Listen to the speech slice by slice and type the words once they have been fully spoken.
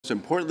most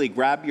importantly,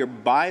 grab your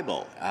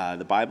Bible.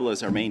 The Bible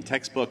is our main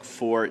textbook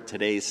for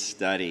today's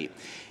study.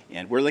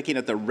 And we're looking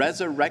at the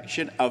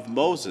resurrection of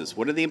Moses.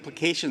 What are the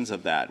implications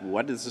of that?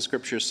 What does the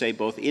scripture say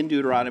both in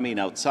Deuteronomy and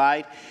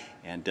outside?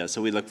 And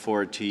so we look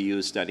forward to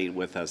you studying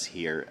with us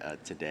here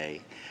today.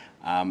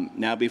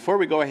 Now, before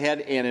we go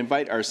ahead and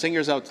invite our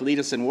singers out to lead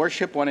us in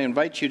worship, I want to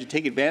invite you to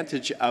take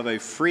advantage of a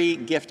free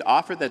gift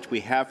offer that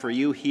we have for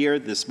you here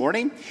this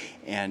morning.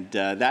 And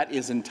that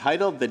is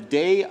entitled The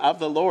Day of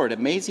the Lord,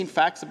 Amazing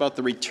Facts About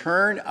the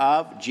Return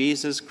of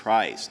Jesus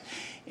Christ.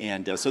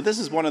 And so this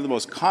is one of the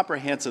most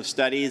comprehensive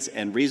studies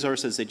and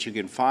resources that you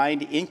can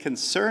find in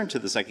concern to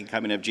the second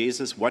coming of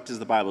Jesus. What does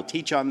the Bible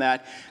teach on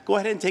that? Go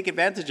ahead and take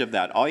advantage of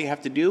that. All you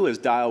have to do is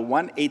dial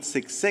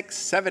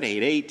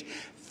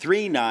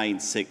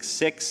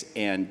 1-866-788-3966,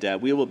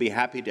 and we will be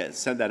happy to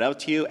send that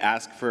out to you.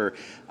 Ask for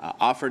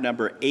offer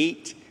number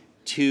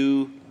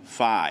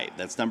 825.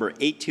 That's number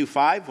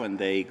 825 when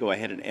they go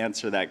ahead and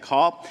answer that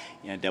call.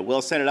 And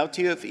we'll send it out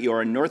to you if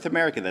you're in North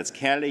America. That's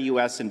Canada,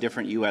 U.S., and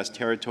different U.S.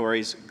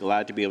 territories.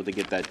 Glad to be able to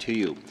get that to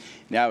you.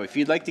 Now, if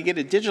you'd like to get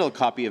a digital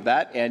copy of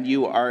that and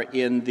you are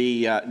in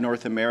the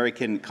North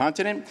American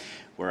continent,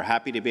 we're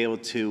happy to be able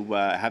to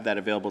have that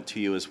available to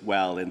you as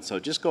well. And so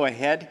just go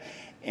ahead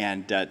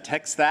and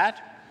text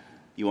that.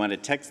 You want to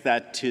text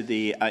that to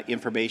the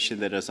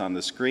information that is on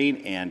the screen,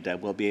 and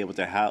we'll be able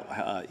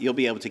to you'll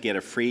be able to get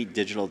a free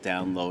digital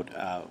download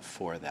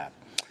for that.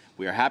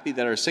 We are happy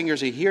that our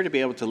singers are here to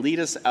be able to lead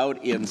us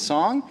out in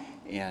song,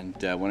 and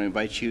want to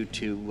invite you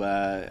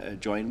to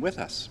join with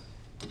us.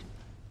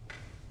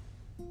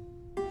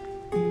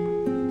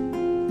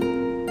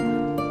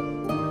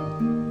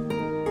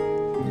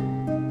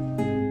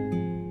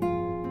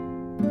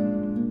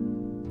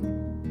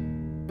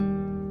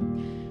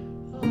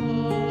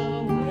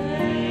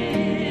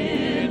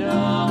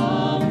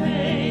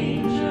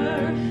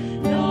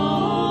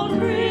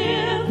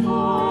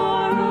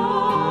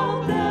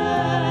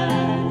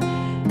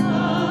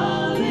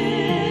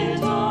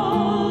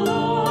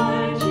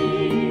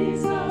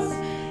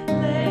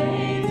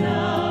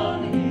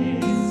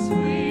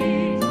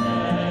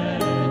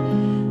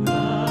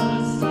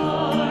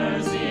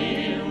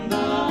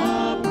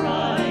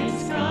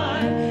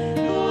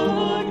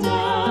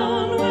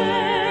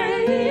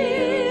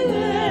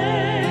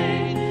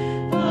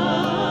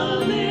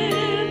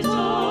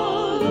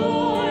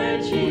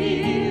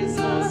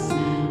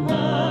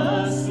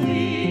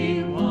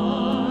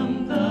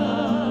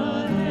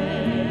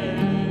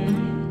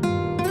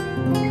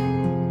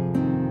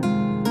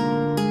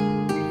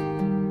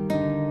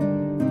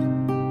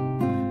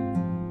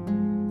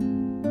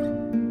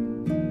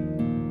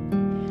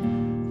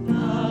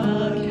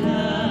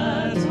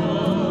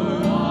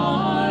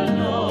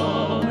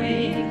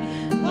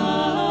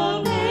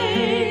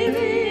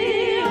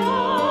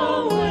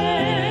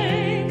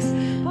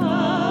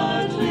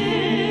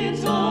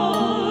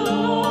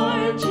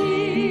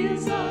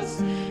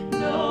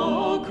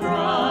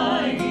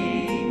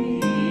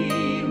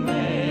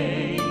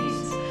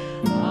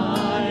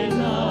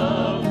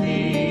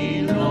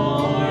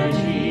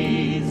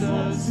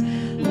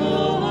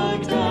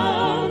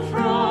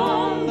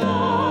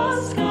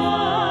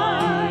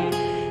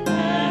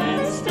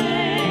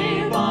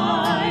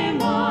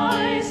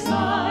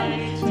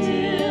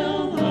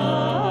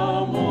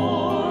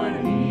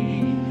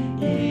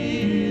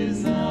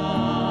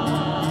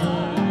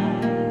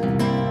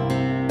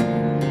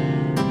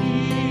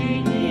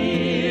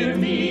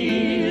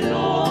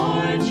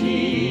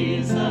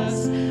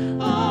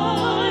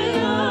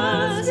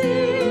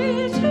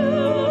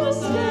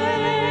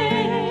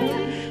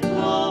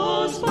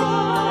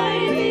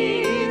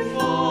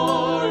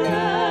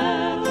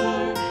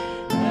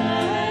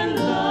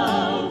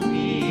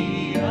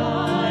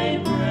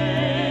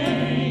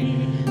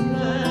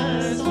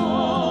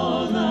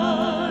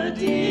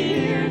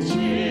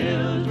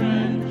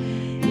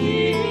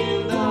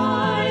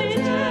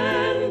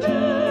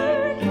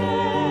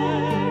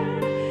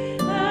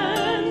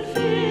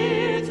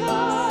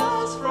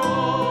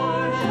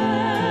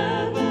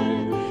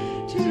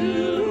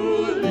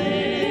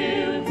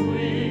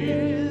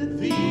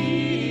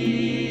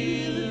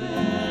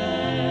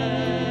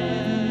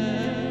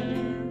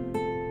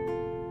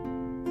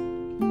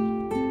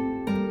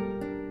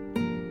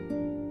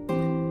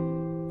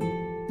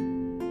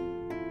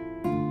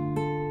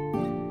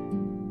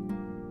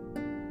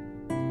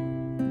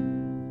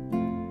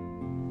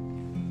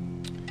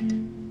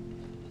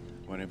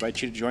 I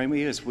invite you to join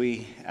me as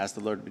we ask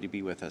the Lord to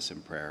be with us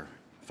in prayer.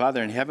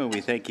 Father in heaven, we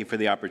thank you for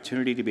the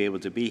opportunity to be able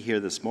to be here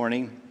this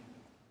morning.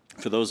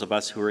 For those of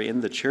us who are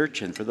in the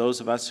church and for those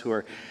of us who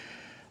are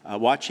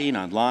watching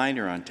online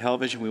or on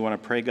television, we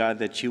want to pray, God,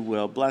 that you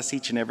will bless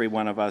each and every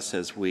one of us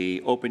as we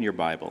open your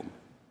Bible.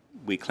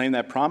 We claim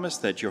that promise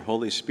that your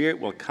Holy Spirit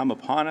will come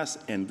upon us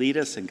and lead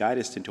us and guide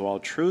us into all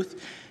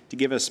truth to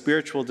give us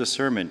spiritual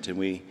discernment. And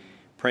we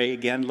pray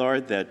again,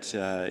 Lord,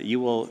 that you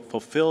will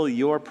fulfill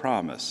your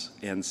promise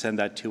and send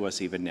that to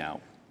us even now.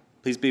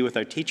 Please be with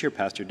our teacher,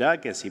 Pastor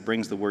Doug, as he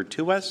brings the word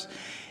to us.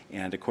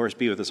 And, of course,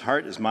 be with his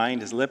heart, his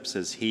mind, his lips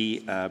as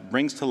he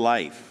brings to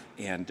life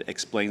and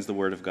explains the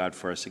Word of God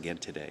for us again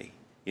today.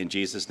 In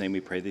Jesus' name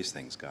we pray these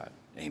things, God.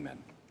 Amen.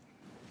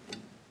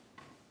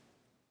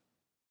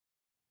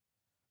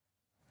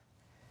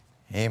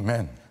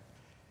 Amen.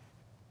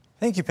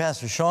 Thank you,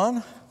 Pastor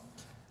Sean.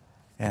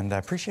 And I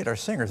appreciate our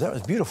singers. That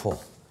was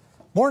beautiful.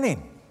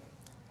 Morning.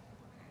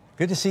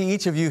 Good to see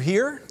each of you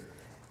here.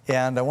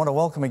 And I want to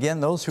welcome again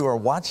those who are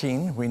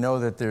watching. We know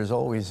that there's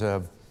always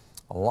a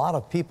lot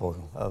of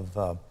people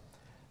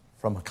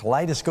from a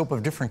kaleidoscope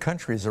of different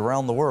countries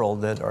around the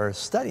world that are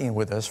studying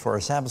with us for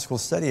our Sabbath School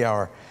Study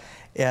Hour.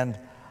 And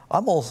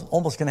I'm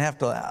almost going to have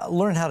to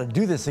learn how to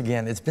do this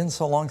again. It's been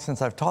so long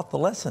since I've taught the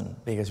lesson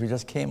because we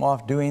just came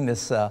off doing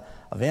this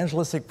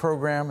evangelistic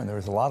program, and there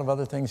was a lot of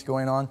other things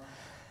going on.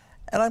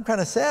 And I'm kind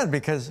of sad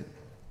because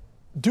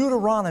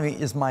Deuteronomy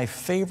is my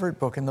favorite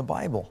book in the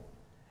Bible.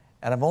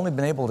 And I've only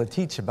been able to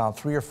teach about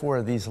 3 or 4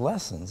 of these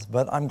lessons,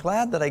 but I'm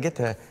glad that I get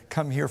to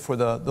come here for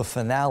the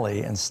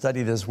finale and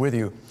study this with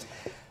you.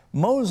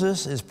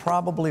 Moses is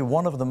probably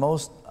one of the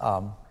most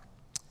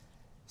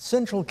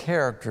central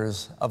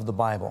characters of the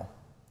Bible.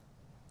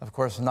 Of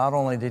course, not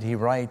only did he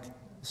write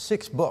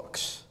 6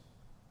 books.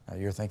 Now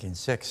you're thinking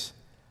 6.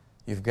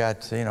 You've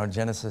got,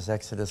 Genesis,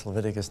 Exodus,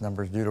 Leviticus,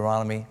 Numbers,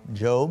 Deuteronomy.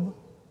 Job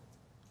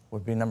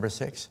would be number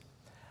 6.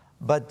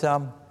 But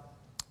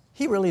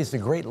he really is the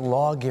great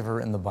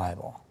lawgiver in the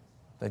Bible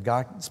that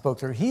God spoke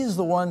through. He's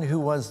the one who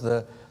was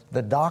the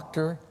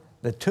doctor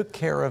that took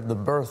care of the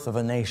birth of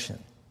a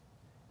nation.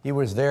 He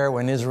was there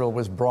when Israel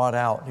was brought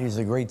out. He's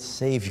the great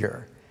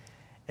savior.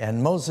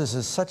 And Moses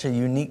is such a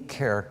unique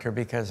character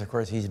because, of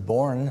course, he's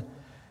born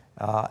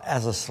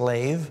as a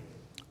slave,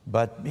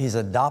 but he's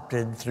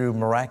adopted through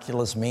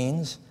miraculous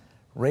means,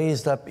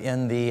 raised up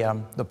in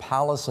the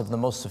palace of the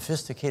most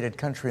sophisticated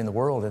country in the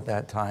world at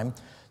that time.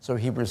 So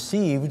he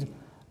received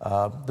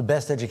the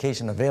best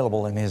education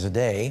available in his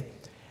day.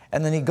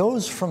 And then he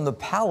goes from the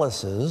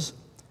palaces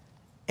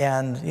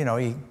and,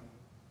 he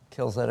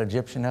kills that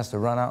Egyptian, has to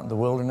run out in the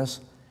wilderness.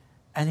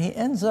 And he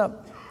ends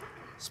up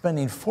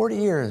spending 40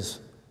 years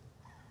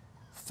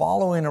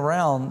following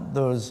around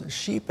those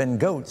sheep and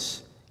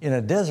goats in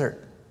a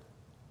desert.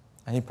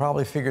 And he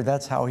probably figured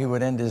that's how he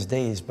would end his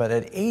days. But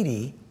at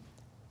 80,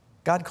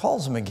 God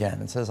calls him again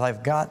and says,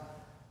 I've got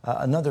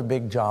another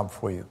big job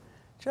for you.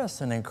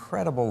 Just an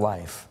incredible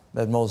life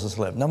that Moses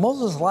lived. Now,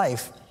 Moses'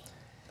 life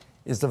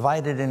is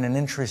divided in an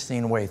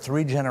interesting way,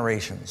 3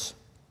 generations.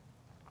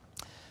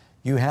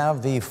 You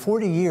have the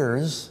 40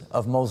 years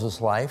of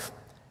Moses' life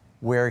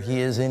where he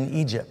is in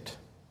Egypt.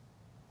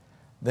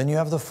 Then you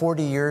have the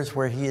 40 years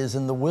where he is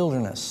in the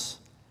wilderness.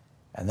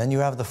 And then you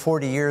have the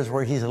 40 years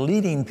where he's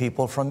leading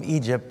people from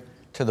Egypt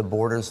to the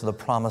borders of the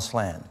Promised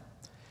Land.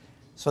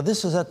 So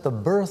this is at the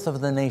birth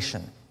of the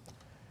nation.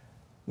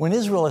 When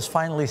Israel is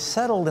finally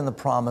settled in the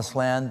Promised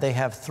Land, they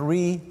have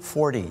 3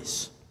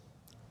 40s.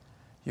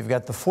 You've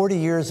got the 40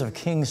 years of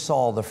King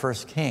Saul, the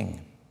first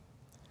king,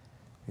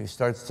 who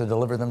starts to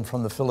deliver them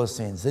from the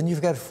Philistines. Then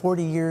you've got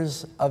 40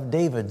 years of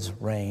David's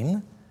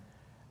reign.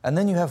 And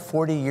then you have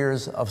 40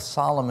 years of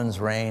Solomon's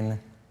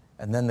reign,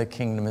 and then the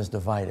kingdom is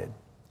divided.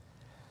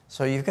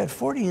 So you've got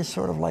 40 is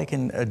sort of like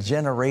a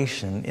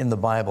generation in the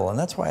Bible. And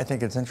that's why I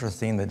think it's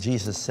interesting that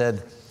Jesus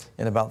said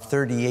in about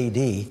 30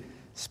 AD,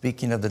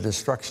 speaking of the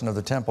destruction of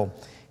the temple,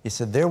 he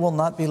said, there will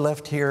not be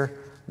left here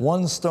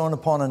one stone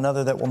upon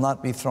another that will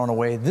not be thrown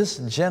away. This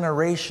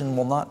generation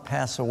will not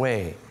pass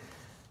away.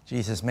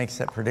 Jesus makes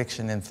that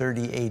prediction in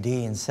 30 AD.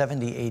 In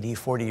 70 AD,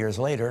 40 years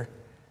later,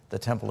 the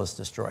temple is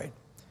destroyed.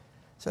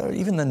 So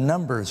even the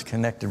numbers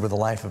connected with the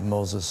life of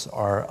Moses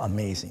are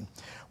amazing.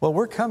 Well,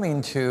 we're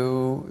coming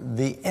to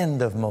the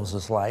end of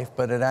Moses' life,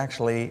 but it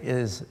actually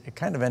is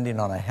kind of ending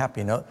on a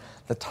happy note.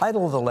 The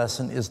title of the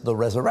lesson is The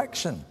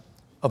Resurrection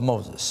of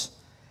Moses.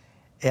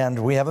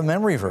 And we have a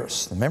memory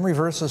verse. The memory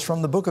verse is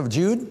from the book of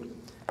Jude,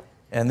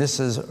 and this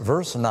is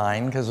verse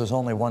 9, because there's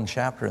only 1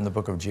 chapter in the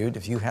book of Jude.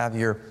 If you have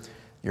your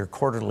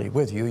quarterly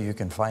with you, you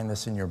can find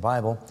this in your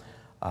Bible.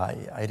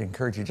 I'd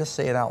encourage you, just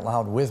say it out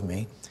loud with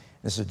me.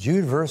 This is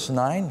Jude, verse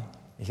 9.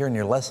 Here in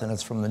your lesson,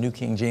 it's from the New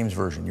King James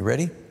Version. You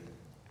ready?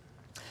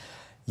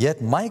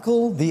 Yet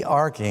Michael the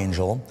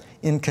archangel,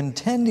 in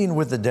contending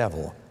with the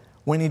devil,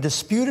 when he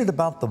disputed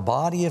about the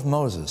body of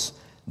Moses,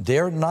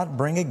 dared not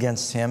bring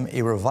against him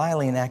a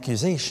reviling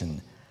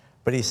accusation,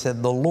 but he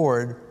said, the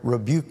Lord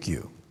rebuke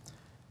you.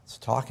 It's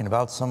talking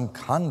about some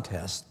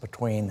contest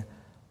between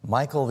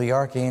Michael the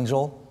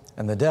archangel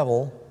and the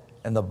devil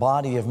and the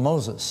body of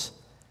Moses.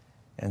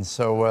 And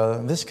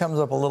so this comes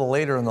up a little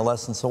later in the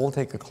lesson, so we'll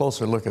take a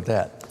closer look at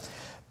that.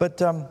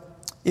 But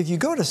if you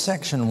go to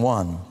section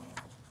 1,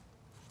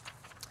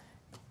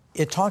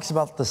 it talks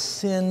about the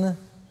sin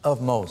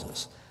of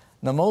Moses.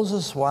 Now,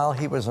 Moses, while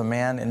he was a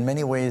man, in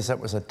many ways that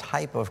was a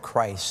type of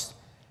Christ.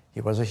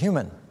 He was a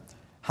human.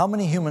 How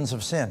many humans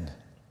have sinned?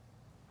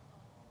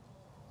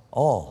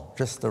 All.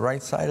 Just the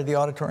right side of the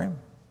auditorium?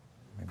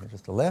 Maybe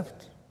just the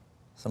left?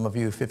 Some of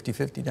you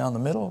 50-50 down the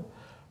middle?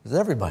 It's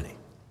everybody.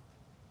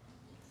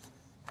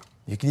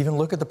 You can even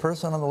look at the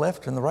person on the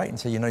left and the right and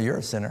say, you're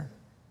a sinner.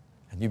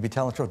 And you'd be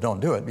telling the truth, don't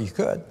do it, but you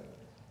could.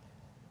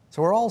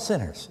 So we're all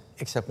sinners.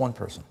 except one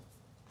person.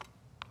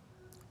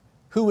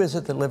 Who is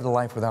it that lived a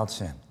life without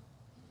sin?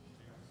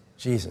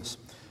 Jesus.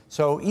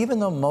 So even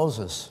though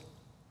Moses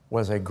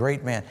was a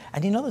great man,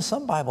 and you know there's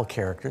some Bible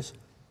characters,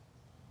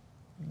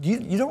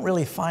 you don't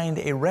really find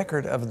a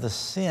record of the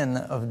sin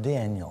of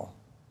Daniel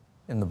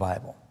in the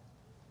Bible.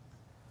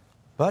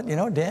 But you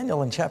know,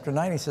 Daniel in chapter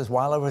 9, he says,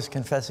 while I was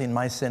confessing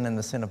my sin and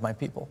the sin of my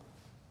people,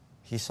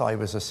 he saw he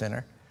was a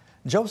sinner.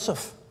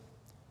 Joseph,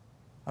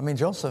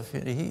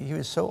 he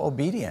was so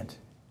obedient.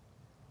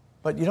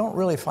 But you don't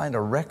really find a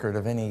record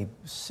of any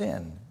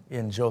sin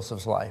in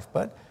Joseph's life.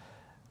 But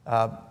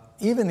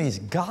even these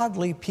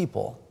godly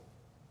people,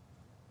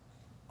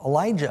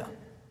 Elijah,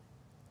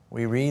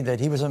 we read that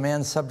he was a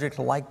man subject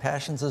to like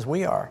passions as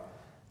we are.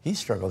 He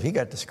struggled. He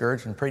got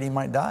discouraged and prayed he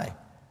might die.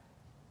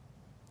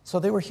 So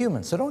they were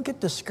human. So don't get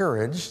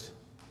discouraged.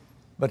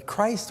 But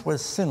Christ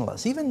was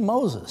sinless. Even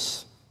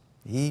Moses,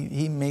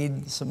 he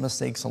made some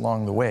mistakes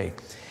along the way.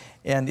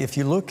 And if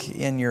you look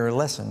in your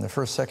lesson, the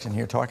first section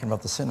here talking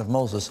about the sin of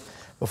Moses,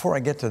 before I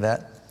get to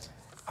that,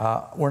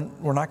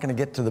 we're not going to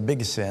get to the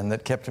big sin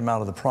that kept him out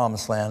of the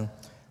promised land.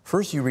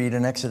 First you read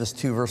in Exodus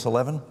 2, verse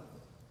 11,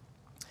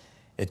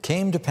 it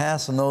came to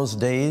pass in those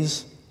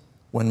days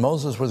when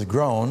Moses was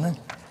grown,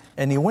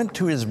 and he went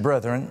to his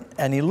brethren,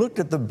 and he looked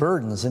at the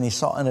burdens, and he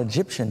saw an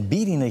Egyptian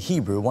beating a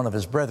Hebrew, one of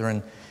his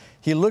brethren.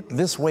 He looked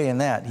this way and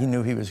that. He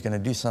knew he was going to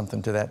do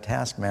something to that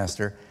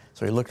taskmaster,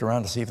 so he looked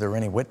around to see if there were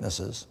any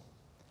witnesses.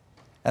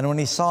 And when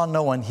he saw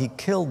no one, he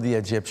killed the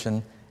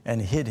Egyptian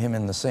and hid him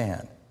in the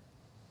sand.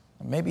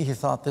 Maybe he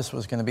thought this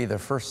was going to be the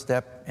first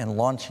step in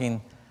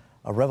launching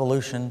a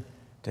revolution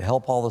to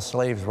help all the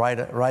slaves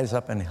rise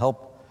up and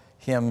help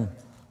him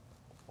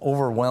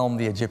overwhelm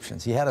the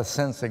Egyptians. He had a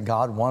sense that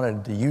God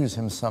wanted to use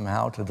him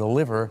somehow to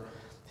deliver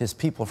his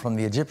people from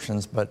the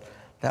Egyptians, but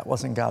that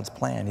wasn't God's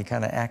plan. He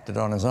kind of acted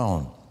on his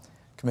own,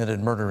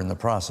 committed murder in the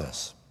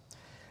process.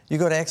 You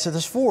go to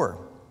Exodus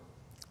 4.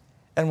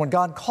 And when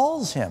God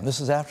calls him, this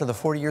is after the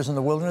 40 years in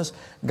the wilderness,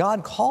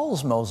 God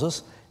calls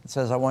Moses and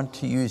says, I want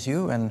to use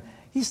you. And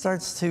he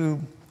starts to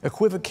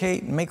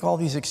equivocate and make all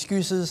these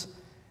excuses.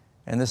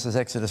 And this is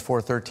Exodus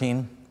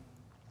 4:13.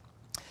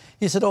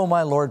 He said, oh,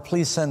 my Lord,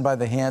 please send by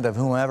the hand of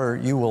whomever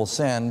you will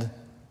send.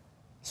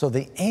 So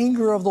the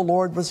anger of the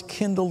Lord was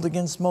kindled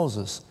against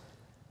Moses.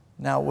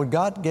 Now, would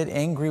God get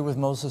angry with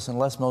Moses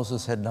unless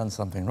Moses had done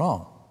something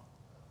wrong?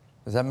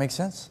 Does that make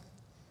sense?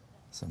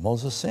 So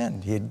Moses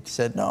sinned. He had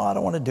said, no, I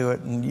don't want to do it.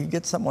 And you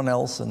get someone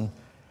else and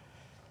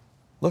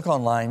look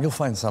online, you'll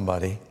find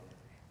somebody.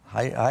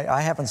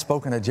 I haven't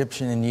spoken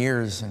Egyptian in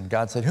years. And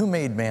God said, who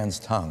made man's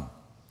tongue?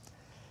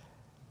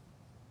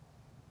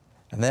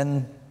 And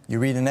then you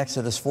read in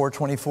Exodus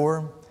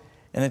 4:24,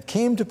 and it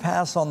came to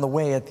pass on the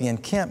way at the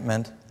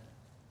encampment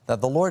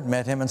that the Lord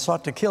met him and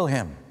sought to kill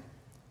him.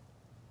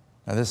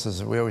 Now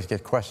we always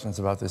get questions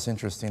about this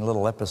interesting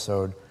little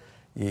episode.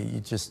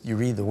 You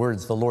read the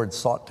words, the Lord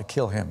sought to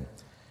kill him.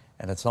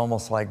 And it's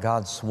almost like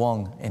God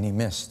swung and he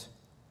missed.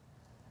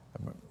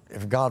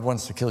 If God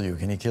wants to kill you,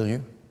 can he kill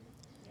you?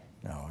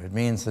 No, it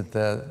means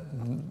that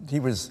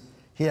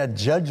he had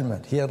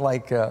judgment. He had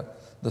like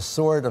the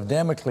sword of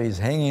Damocles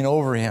hanging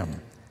over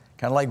him,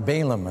 kind of like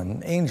Balaam,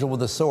 an angel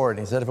with a sword.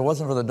 He said, if it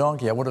wasn't for the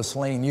donkey, I would have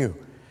slain you.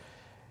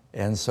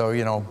 And so,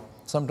 you know,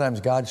 sometimes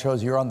God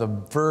shows you're on the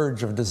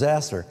verge of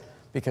disaster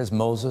because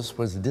Moses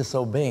was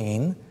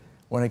disobeying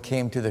when it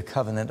came to the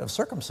covenant of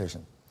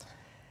circumcision.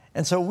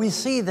 And so we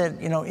see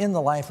that, you know, in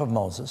the life of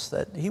Moses,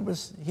 that he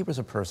was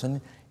a person,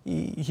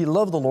 he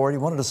loved the Lord, he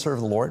wanted to serve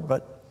the Lord,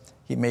 but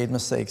he made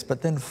mistakes.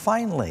 But then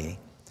finally,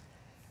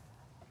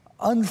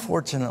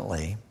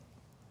 unfortunately,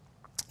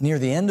 near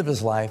the end of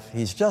his life,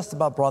 he's just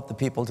about brought the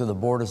people to the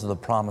borders of the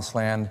promised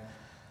land.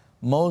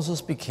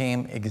 Moses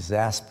became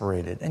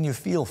exasperated. And you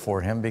feel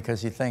for him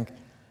because you think,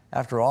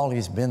 after all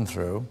he's been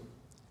through,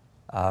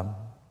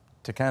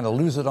 to kind of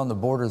lose it on the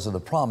borders of the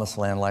promised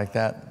land like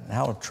that,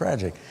 how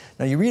tragic.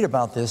 Now you read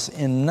about this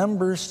in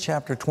Numbers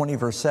chapter 20,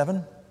 verse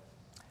 7.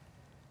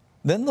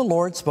 Then the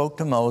Lord spoke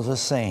to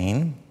Moses,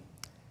 saying,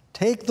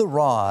 take the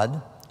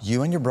rod,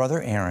 you and your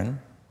brother Aaron,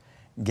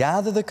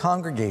 gather the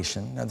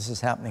congregation. Now this is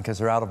happening because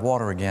they're out of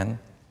water again.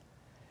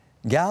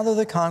 Gather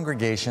the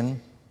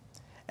congregation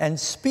and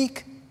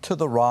speak to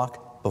the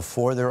rock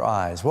before their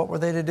eyes. What were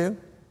they to do?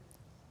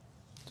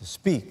 To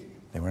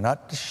speak. They were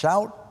not to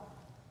shout.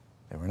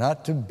 They were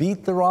not to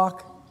beat the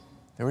rock.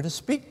 They were to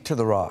speak to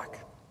the rock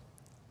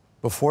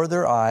before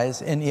their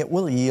eyes, and it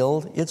will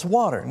yield its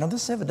water. Now,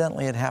 this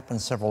evidently had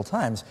happened several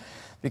times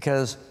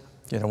because,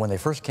 you know, when they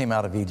first came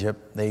out of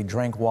Egypt, they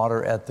drank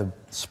water at the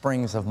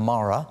springs of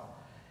Marah,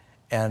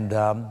 and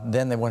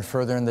then they went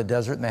further in the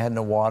desert, and they had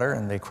no water,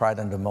 and they cried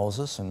unto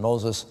Moses, and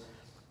Moses,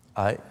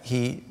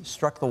 he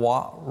struck the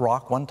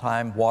rock one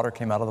time, water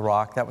came out of the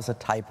rock. That was a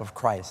type of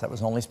Christ. That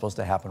was only supposed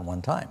to happen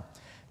one time.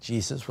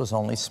 Jesus was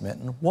only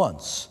smitten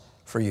once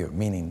for you,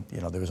 meaning, you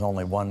know, there was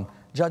only one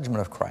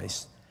judgment of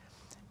Christ.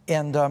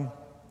 And,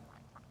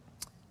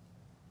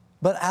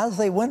 but as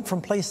they went from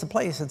place to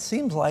place, it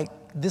seems like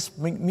this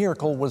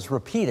miracle was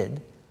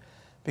repeated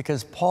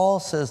because Paul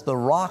says the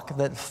rock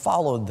that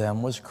followed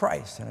them was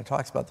Christ. And it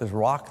talks about this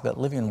rock that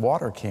living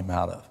water came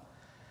out of.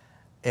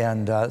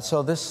 And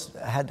so this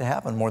had to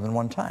happen more than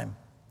one time.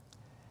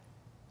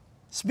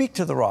 Speak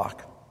to the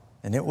rock,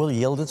 and it will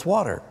yield its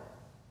water.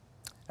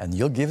 And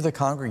you'll give the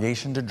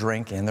congregation to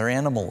drink and their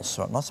animals.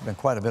 So it must have been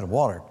quite a bit of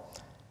water.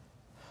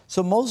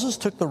 So Moses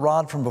took the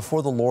rod from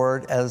before the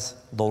Lord as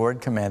the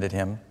Lord commanded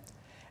him.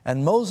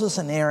 And Moses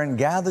and Aaron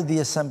gathered the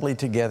assembly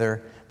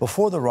together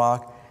before the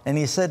rock, and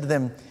he said to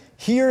them,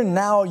 "Hear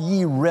now,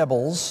 ye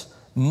rebels,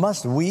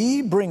 must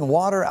we bring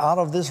water out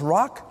of this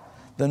rock?"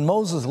 Then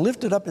Moses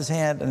lifted up his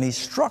hand, and he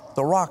struck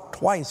the rock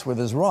twice with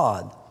his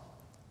rod,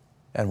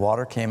 and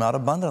water came out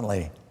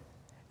abundantly,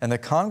 and the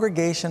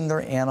congregation and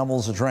their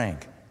animals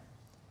drank.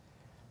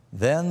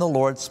 Then the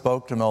Lord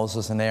spoke to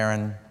Moses and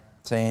Aaron,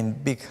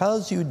 saying,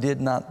 "Because you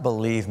did not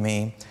believe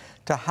me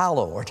to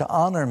hallow or to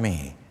honor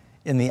me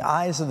in the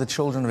eyes of the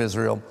children of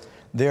Israel,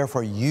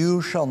 therefore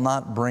you shall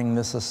not bring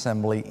this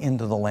assembly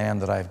into the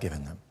land that I have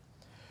given them."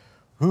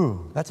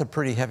 Ooh, that's a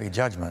pretty heavy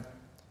judgment.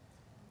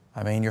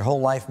 I mean, your whole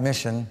life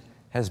mission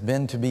has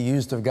been to be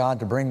used of God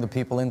to bring the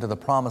people into the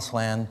promised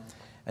land,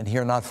 and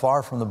here not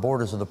far from the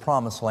borders of the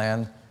promised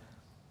land,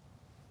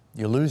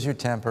 you lose your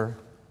temper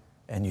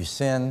and you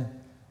sin.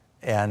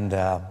 And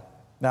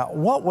now,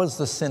 what was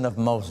the sin of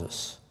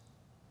Moses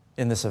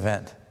in this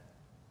event?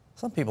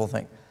 Some people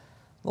think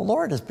the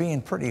Lord is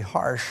being pretty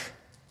harsh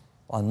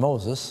on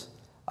Moses.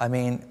 I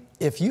mean,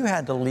 if you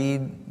had to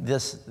lead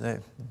this, the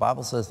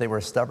Bible says they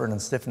were stubborn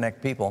and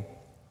stiff-necked people.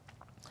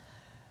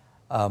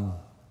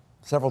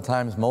 Several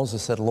times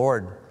Moses said,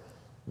 "Lord,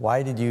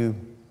 why do you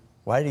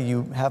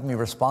have me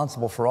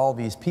responsible for all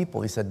these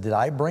people?" He said, "Did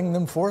I bring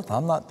them forth?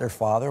 I'm not their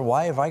father.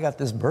 Why have I got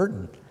this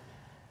burden?"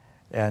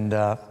 And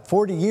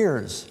 40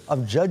 years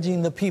of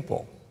judging the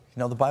people. You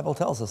know, the Bible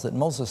tells us that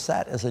Moses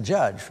sat as a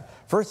judge.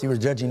 First, he was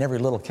judging every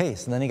little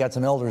case, and then he got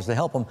some elders to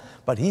help him,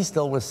 but he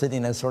still was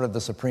sitting as sort of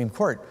the Supreme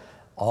Court.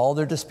 All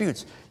their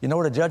disputes. You know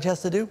what a judge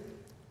has to do?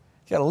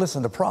 He's got to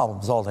listen to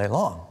problems all day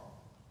long,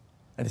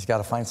 and he's got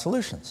to find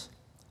solutions.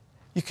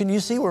 Can you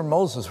see where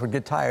Moses would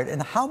get tired?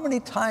 And how many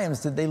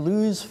times did they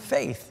lose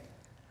faith?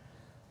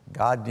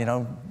 God,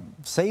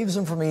 saves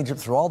them from Egypt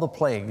through all the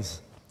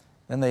plagues.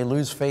 Then they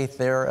lose faith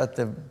there at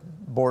the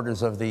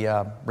borders of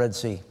the Red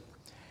Sea.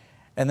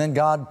 And then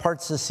God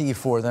parts the sea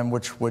for them,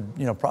 which would,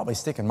 probably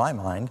stick in my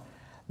mind.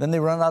 Then they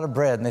run out of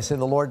bread, and they say,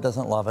 "The Lord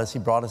doesn't love us. He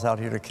brought us out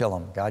here to kill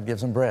him." God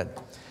gives them bread.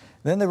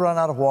 Then they run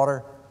out of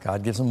water.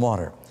 God gives them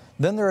water.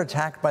 Then they're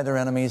attacked by their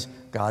enemies.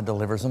 God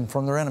delivers them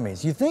from their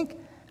enemies. You think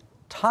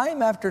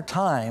time after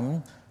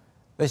time,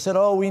 they said,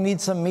 "Oh, we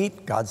need some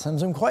meat." God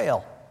sends them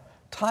quail.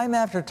 Time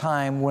after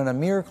time, when a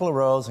miracle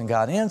arose and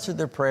God answered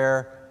their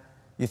prayer,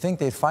 you think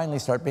they'd finally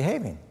start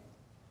behaving.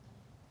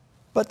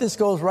 But this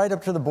goes right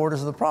up to the borders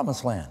of the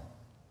promised land.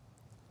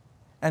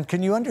 And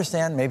can you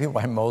understand maybe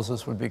why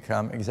Moses would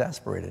become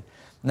exasperated?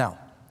 Now,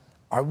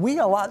 are we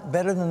a lot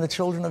better than the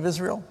children of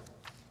Israel?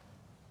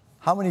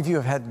 How many of you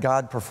have had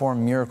God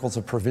perform miracles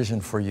of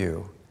provision for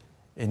you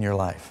in your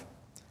life?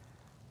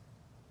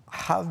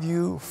 Have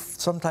you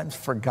sometimes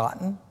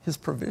forgotten his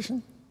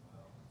provision?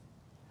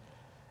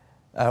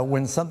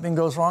 When something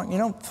goes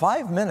wrong,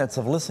 5 minutes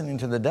of listening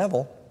to the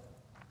devil,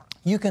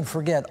 you can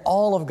forget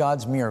all of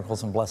God's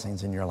miracles and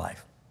blessings in your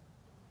life.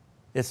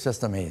 It's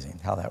just amazing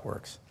how that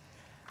works.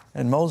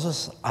 And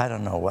Moses, I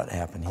don't know what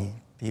happened.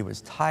 He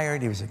was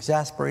tired, he was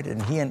exasperated,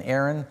 and he and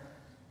Aaron,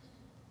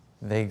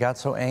 they got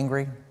so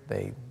angry,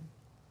 they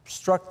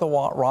struck the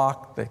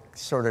rock, they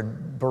sort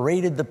of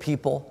berated the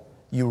people,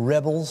 "You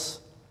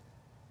rebels."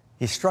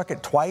 He struck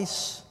it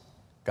twice.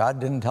 God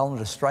didn't tell him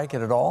to strike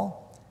it at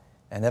all.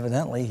 And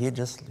evidently, he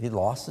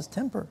lost his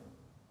temper.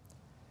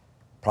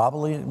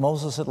 Probably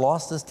Moses had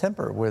lost his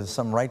temper with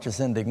some righteous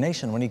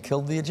indignation when he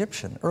killed the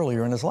Egyptian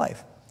earlier in his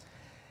life.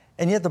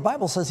 And yet the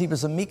Bible says he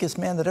was the meekest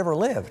man that ever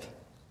lived.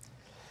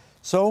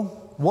 So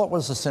what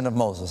was the sin of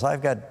Moses?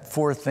 I've got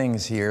 4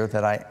 things here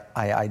that I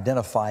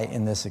identify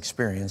in this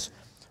experience.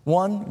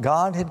 1,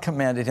 God had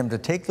commanded him to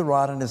take the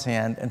rod in his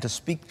hand and to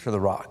speak to the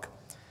rock.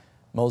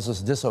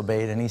 Moses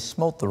disobeyed and he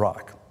smote the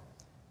rock.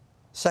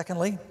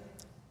 Secondly,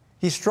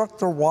 he struck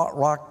the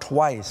rock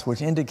twice,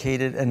 which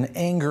indicated an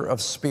anger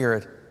of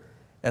spirit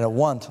and a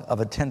want of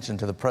attention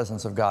to the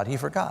presence of God. He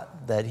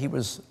forgot that he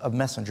was a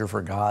messenger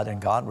for God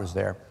and God was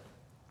there.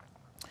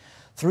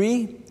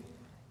 3,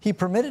 he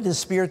permitted his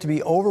spirit to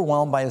be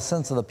overwhelmed by a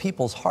sense of the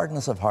people's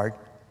hardness of heart,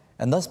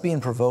 and thus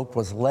being provoked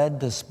was led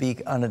to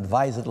speak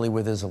unadvisedly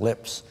with his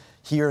lips.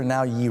 "Hear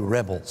now, ye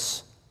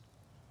rebels."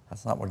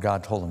 That's not what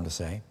God told him to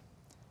say.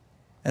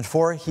 And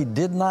 4, he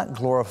did not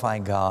glorify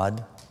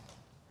God,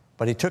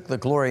 but he took the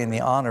glory and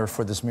the honor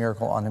for this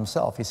miracle on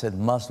himself. He said,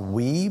 "Must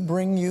we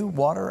bring you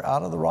water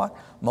out of the rock?"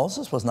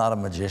 Moses was not a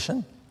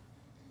magician.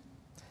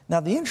 Now,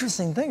 the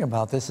interesting thing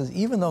about this is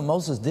even though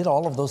Moses did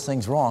all of those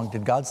things wrong,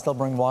 did God still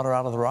bring water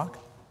out of the rock?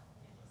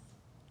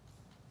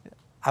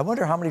 I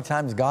wonder how many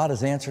times God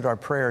has answered our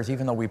prayers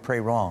even though we pray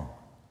wrong.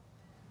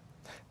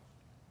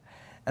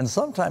 And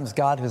sometimes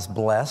God has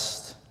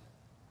blessed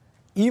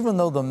even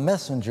though the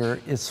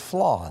messenger is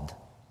flawed.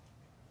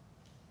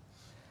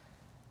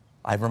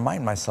 I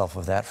remind myself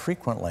of that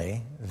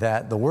frequently,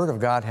 that the Word of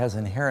God has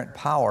inherent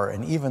power,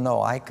 and even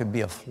though I could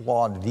be a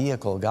flawed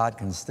vehicle, God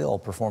can still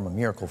perform a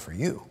miracle for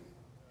you.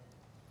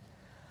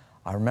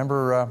 I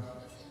remember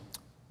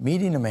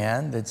meeting a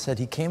man that said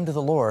he came to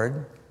the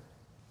Lord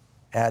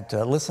at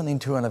listening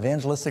to an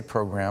evangelistic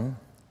program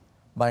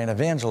by an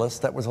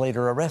evangelist that was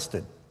later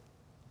arrested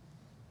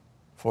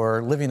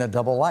for living a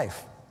double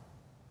life.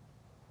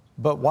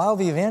 But while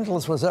the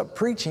evangelist was up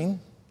preaching,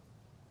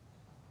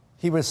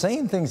 he was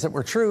saying things that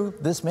were true.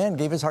 This man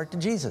gave his heart to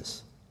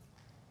Jesus.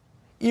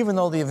 Even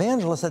though the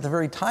evangelist, at the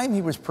very time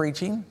he was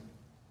preaching,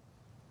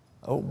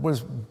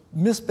 was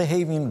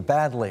misbehaving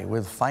badly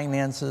with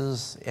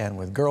finances and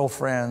with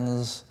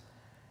girlfriends.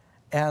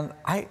 And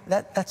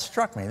that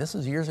struck me. This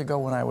was years ago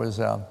when I was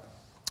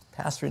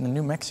pastoring in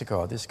New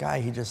Mexico. This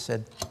guy, he just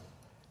said,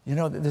 you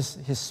know,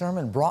 his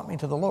sermon brought me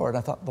to the Lord.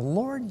 I thought, the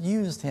Lord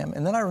used him.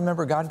 And then I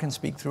remember God can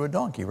speak through a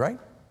donkey, right?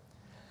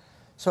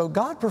 So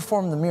God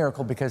performed the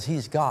miracle because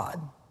he's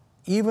God,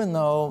 even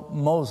though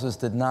Moses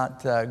did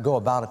not go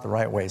about it the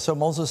right way. So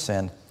Moses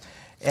sinned,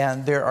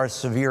 and there are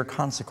severe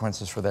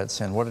consequences for that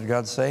sin. What did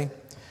God say?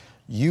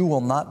 You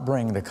will not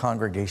bring the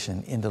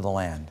congregation into the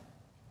land.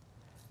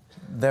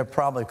 There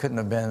probably couldn't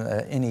have been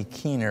any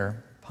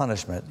keener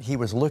punishment. He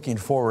was looking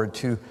forward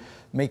to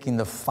making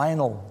the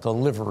final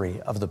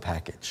delivery of the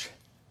package,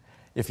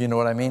 if you know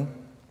what I mean.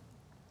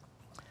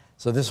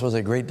 So this was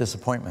a great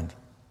disappointment.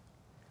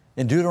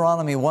 In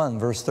Deuteronomy 1,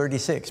 verse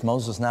 36,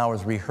 Moses now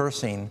is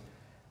rehearsing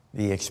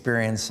the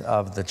experience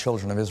of the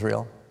children of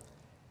Israel.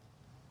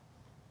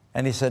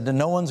 And he said,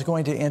 no one's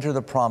going to enter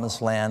the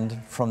promised land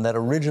from that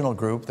original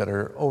group that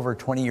are over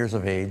 20 years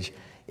of age,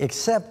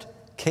 except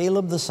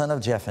Caleb the son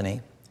of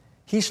Jephunneh.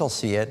 He shall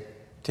see it.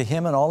 To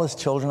him and all his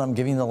children I'm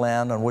giving the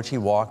land on which he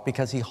walked,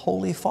 because he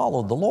wholly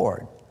followed the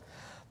Lord.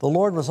 The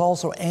Lord was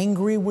also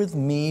angry with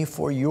me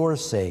for your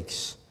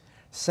sakes,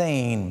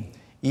 saying,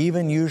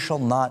 even you shall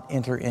not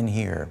enter in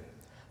here.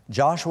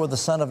 Joshua the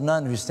son of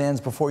Nun, who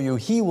stands before you,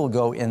 he will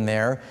go in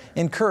there.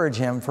 Encourage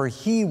him, for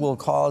he will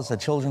cause the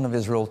children of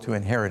Israel to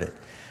inherit it.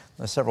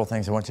 There's several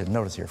things I want you to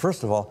notice here.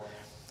 First of all,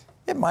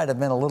 it might have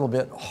been a little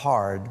bit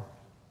hard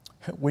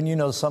when you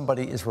know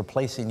somebody is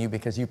replacing you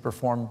because you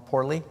perform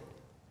poorly,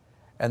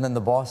 and then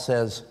the boss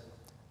says,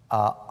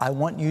 I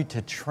want you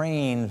to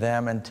train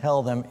them and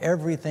tell them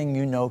everything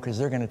you know because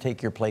they're going to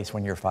take your place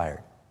when you're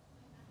fired.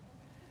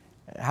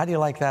 How do you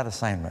like that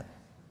assignment?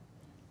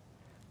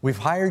 We've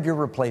hired your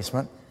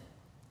replacement.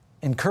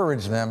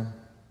 Encourage them,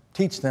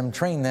 teach them,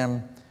 train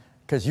them,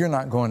 because you're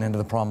not going into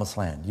the promised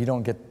land. You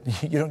don't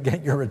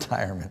get your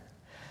retirement.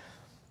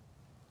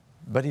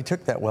 But he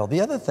took that well. The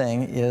other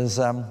thing is,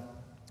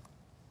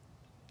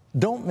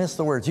 don't miss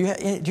the words. Do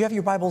you have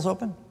your Bibles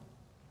open?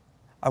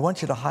 I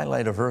want you to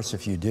highlight a verse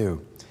if you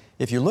do.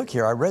 If you look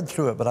here, I read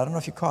through it, but I don't know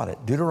if you caught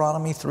it.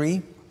 Deuteronomy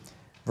 3,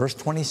 verse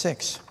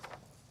 26.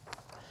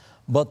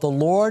 But the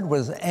Lord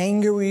was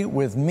angry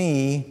with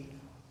me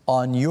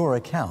on your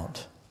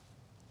account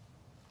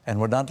and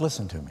would not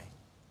listen to me.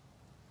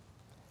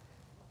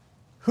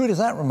 Who does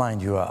that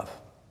remind you of?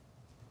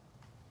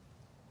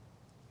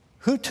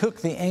 Who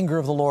took the anger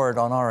of the Lord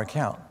on our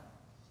account?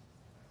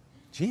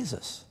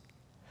 Jesus.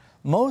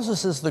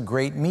 Moses is the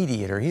great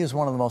mediator. He is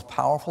one of the most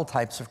powerful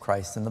types of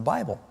Christ in the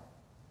Bible.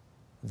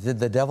 Did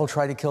the devil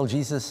try to kill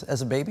Jesus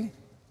as a baby?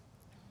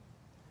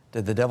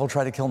 Did the devil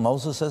try to kill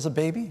Moses as a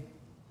baby?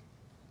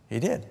 He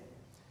did.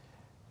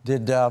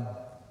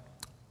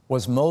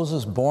 Was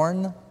Moses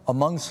born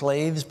among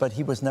slaves, but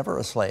he was never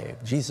a slave?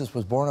 Jesus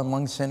was born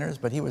among sinners,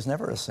 but he was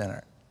never a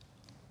sinner.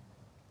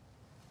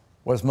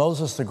 Was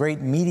Moses the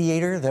great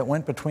mediator that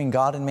went between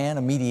God and man?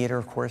 A mediator,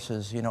 of course,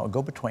 is, a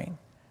go-between.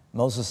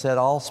 Moses said,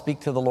 I'll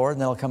speak to the Lord,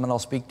 and then I'll come and I'll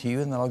speak to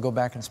you, and then I'll go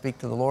back and speak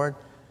to the Lord.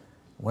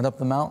 Went up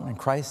the mountain, and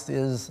Christ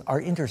is our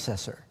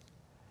intercessor.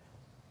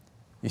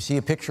 You see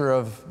a picture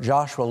of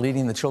Joshua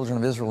leading the children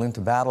of Israel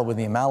into battle with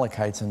the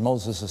Amalekites, and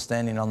Moses is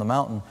standing on the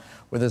mountain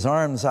with his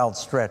arms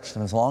outstretched.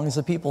 And as long as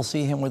the people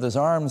see him with his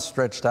arms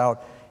stretched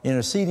out,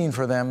 interceding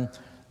for them,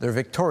 they're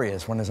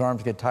victorious. When his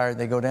arms get tired,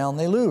 they go down,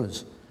 they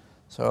lose.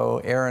 So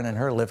Aaron and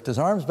Hur lift his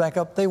arms back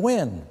up, they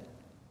win.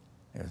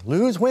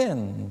 Lose,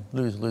 win,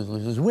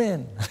 lose,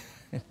 win.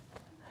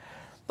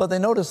 But they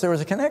noticed there was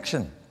a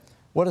connection.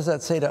 What does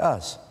that say to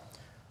us?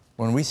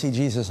 When we see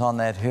Jesus on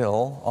that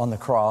hill, on the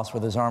cross,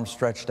 with his arms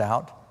stretched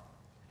out,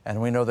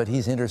 and we know that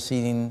he's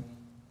interceding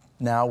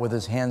now with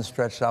his hands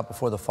stretched out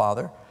before the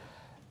Father,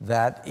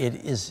 that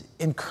it is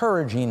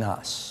encouraging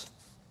us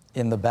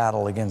in the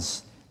battle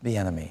against the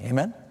enemy.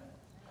 Amen?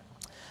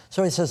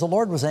 So he says, the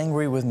Lord was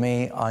angry with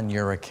me on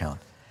your account.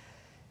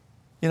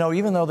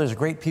 Even though there's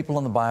great people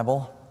in the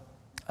Bible,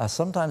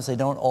 sometimes they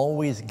don't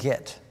always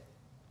get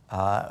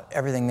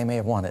everything they may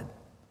have wanted.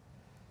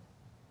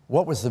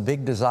 What was the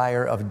big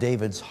desire of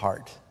David's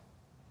heart?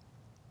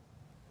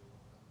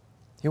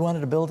 He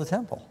wanted to build a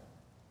temple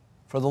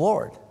for the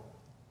Lord.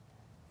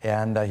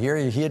 And here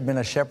he had been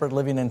a shepherd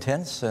living in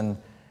tents, and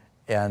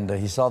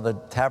he saw the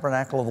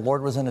tabernacle of the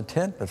Lord was in a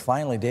tent, but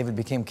finally David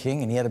became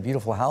king, and he had a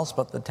beautiful house,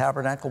 but the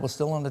tabernacle was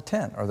still in a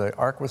tent, or the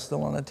ark was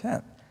still in a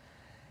tent.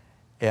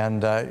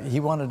 And he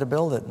wanted to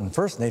build it. And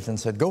first Nathan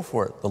said, go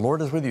for it. The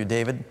Lord is with you,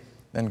 David.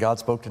 Then God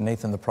spoke to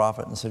Nathan the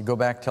prophet and said, go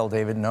back, tell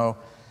David, no,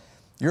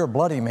 you're a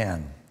bloody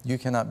man. You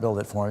cannot build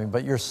it for me.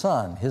 But your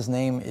son, his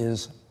name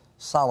is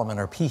Solomon,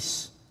 or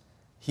Peace.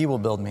 He will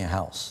build me a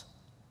house.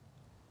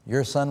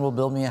 Your son will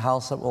build me a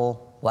house that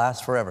will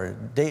last forever.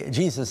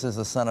 Jesus is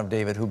the son of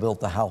David who built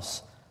the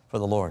house for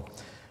the Lord.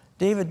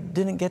 David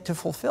didn't get to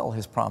fulfill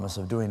his promise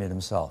of doing it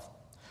himself.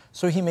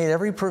 So he made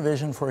every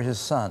provision for his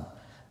son.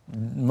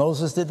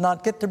 Moses did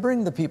not get to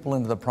bring the people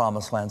into the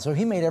promised land, so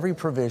he made every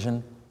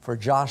provision for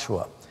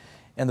Joshua.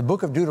 And the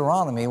book of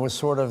Deuteronomy was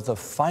sort of the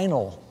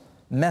final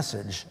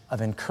message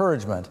of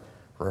encouragement,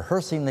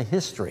 rehearsing the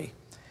history.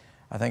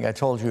 I think I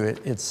told you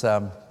it's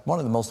one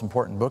of the most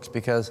important books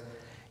because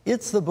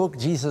it's the book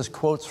Jesus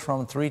quotes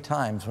from 3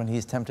 times when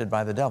he's tempted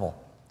by the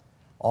devil.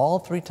 All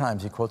 3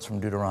 times he quotes from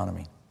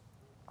Deuteronomy.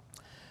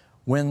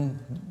 When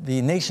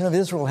the nation of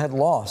Israel had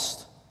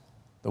lost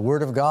the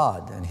word of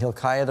God, and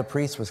Hilkiah the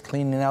priest was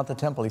cleaning out the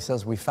temple, he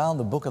says, we found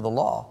the book of the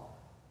law.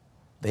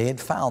 They had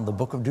found the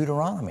book of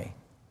Deuteronomy.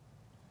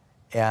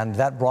 And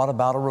that brought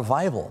about a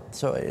revival.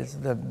 So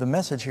the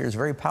message here is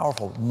very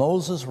powerful.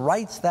 Moses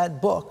writes that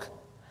book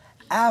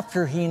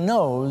after he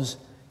knows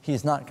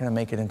he's not going to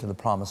make it into the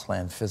promised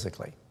land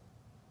physically.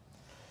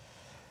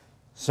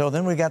 So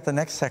then we got the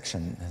next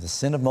section, the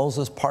sin of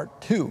Moses,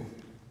 part 2.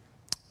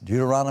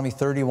 Deuteronomy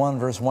 31,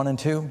 verse 1 and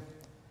 2.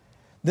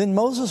 Then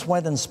Moses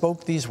went and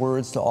spoke these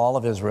words to all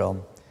of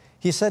Israel.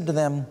 He said to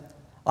them,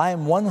 I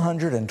am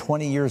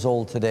 120 years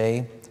old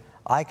today.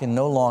 I can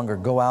no longer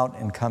go out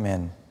and come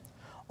in.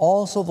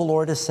 Also the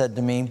Lord has said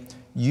to me,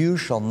 you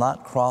shall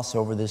not cross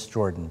over this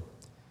Jordan.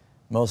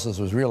 Moses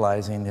was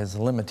realizing his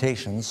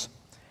limitations,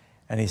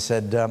 and he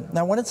said,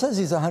 now when it says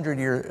he's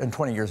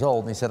 120 years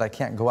old, and he said, I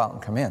can't go out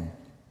and come in,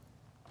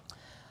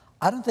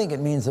 I don't think it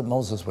means that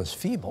Moses was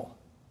feeble,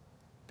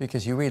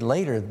 because you read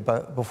later,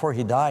 but before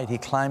he died, he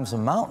climbs a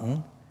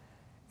mountain,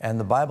 and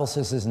the Bible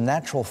says his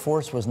natural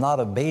force was not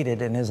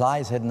abated and his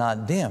eyes had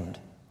not dimmed.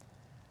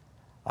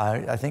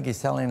 I think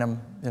he's telling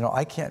him, you know,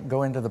 I can't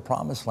go into the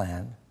promised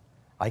land.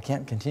 I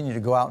can't continue to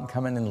go out and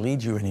come in and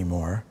lead you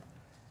anymore,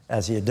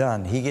 as he had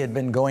done. He had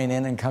been going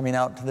in and coming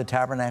out to the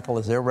tabernacle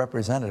as their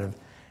representative,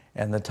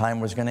 and the time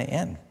was going to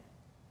end.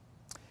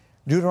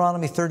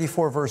 Deuteronomy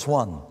 34, verse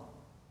 1.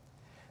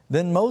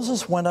 Then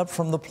Moses went up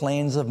from the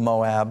plains of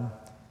Moab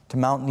to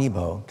Mount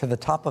Nebo, to the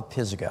top of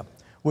Pisgah,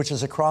 which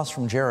is across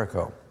from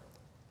Jericho.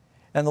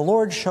 And the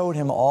Lord showed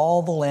him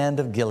all the land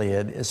of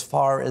Gilead as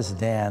far as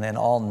Dan and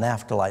all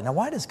Naphtali. Now,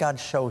 why does God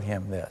show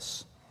him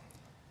this?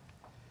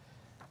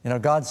 You know,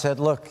 God said,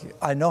 look,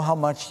 I know how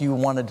much you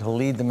wanted to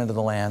lead them into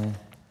the land,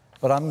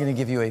 but I'm going to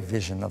give you a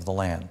vision of the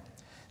land.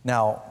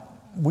 Now,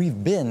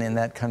 we've been in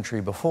that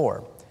country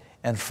before.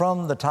 And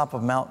from the top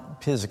of Mount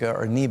Pisgah,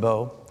 or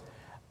Nebo,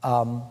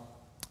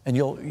 and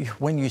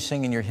when you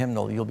sing in your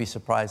hymnal, you'll be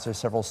surprised. There's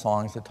several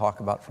songs that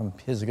talk about from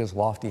Pisgah's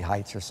lofty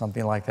heights or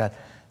something like that.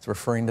 It's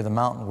referring to the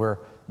mountain where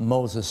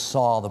Moses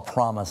saw the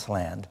promised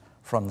land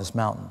from this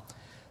mountain.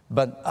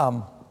 But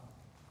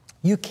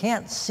you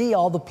can't see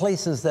all the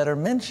places that are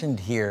mentioned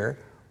here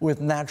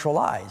with natural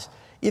eyes.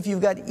 If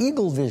you've got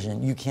eagle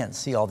vision, you can't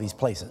see all these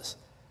places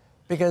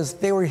because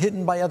they were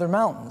hidden by other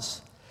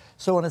mountains.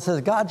 So when it says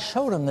God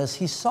showed him this,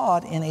 he saw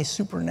it in a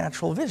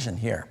supernatural vision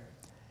here.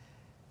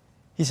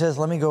 He says,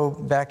 let me go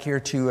back here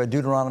to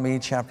Deuteronomy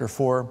chapter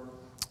 4,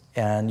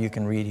 and you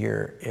can read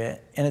here.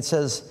 And it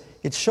says,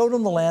 it showed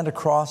him the land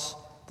across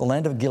the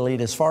land of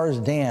Gilead as far as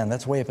Dan,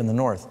 that's way up in the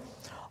north,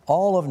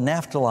 all of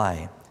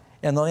Naphtali,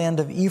 and the land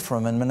of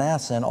Ephraim and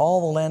Manasseh, and all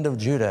the land of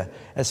Judah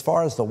as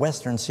far as the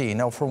western sea.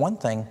 Now, for one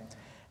thing,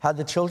 had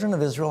the children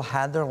of Israel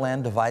had their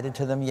land divided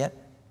to them yet?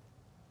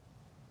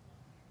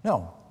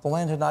 No, the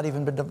land had not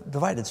even been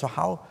divided. So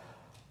how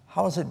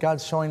is it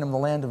God's showing them the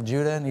land of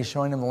Judah and he's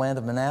showing them the land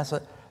of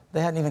Manasseh? They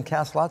hadn't even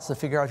cast lots to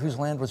figure out whose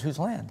land was whose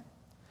land.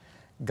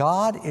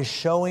 God is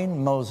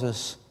showing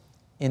Moses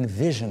in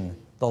vision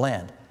the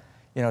land.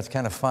 You know, it's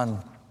kind of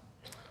fun.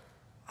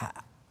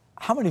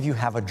 How many of you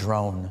have a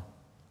drone?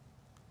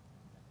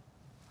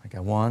 I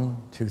got 1,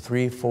 2,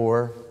 3,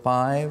 4,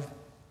 5,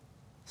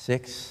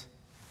 6.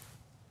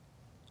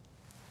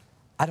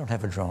 I don't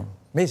have a drone.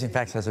 Amazing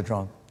Facts has a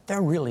drone.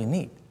 They're really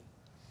neat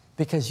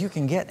because you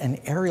can get an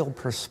aerial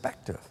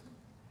perspective.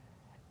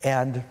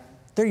 And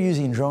they're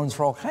using drones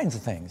for all kinds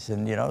of things.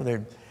 And, you know,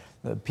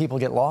 the people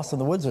get lost in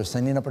the woods, they're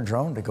sending up a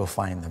drone to go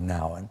find them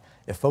now. And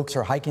if folks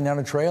are hiking down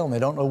a trail and they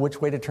don't know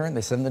which way to turn,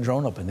 they send the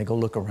drone up and they go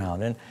look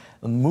around. And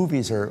the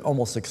movies are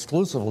almost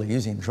exclusively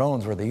using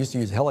drones where they used to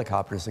use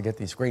helicopters to get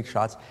these great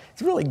shots.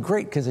 It's really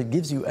great because it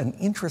gives you an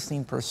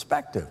interesting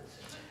perspective.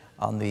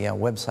 On the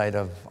website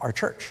of our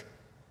church,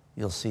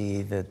 you'll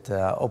see that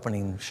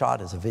opening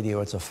shot is a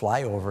video. It's a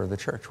flyover of the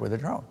church with a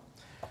drone.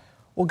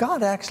 Well,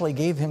 God actually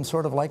gave him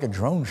sort of like a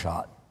drone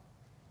shot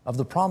of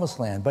the promised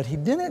land, but he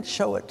didn't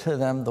show it to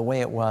them the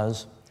way it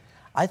was.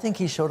 I think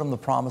he showed them the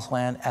promised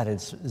land at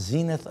its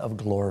zenith of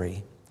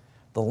glory,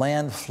 the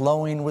land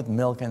flowing with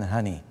milk and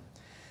honey.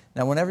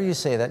 Now, whenever you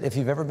say that, if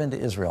you've ever been to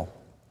Israel,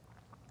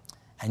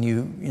 And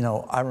you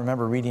know, I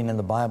remember reading in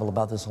the Bible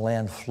about this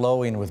land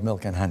flowing with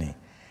milk and honey.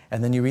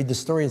 And then you read the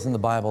stories in the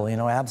Bible, you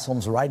know,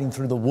 Absalom's riding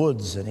through the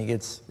woods and he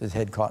gets his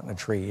head caught in a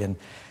tree. And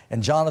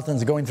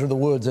Jonathan's going through the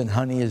woods and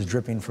honey is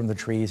dripping from the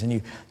trees. And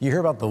you hear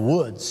about the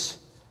woods.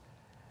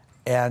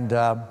 And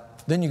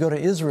then you go to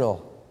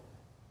Israel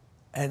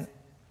and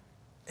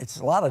it's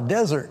a lot of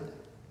desert.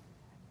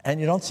 And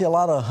you don't see a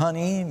lot of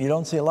honey, and you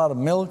don't see a lot of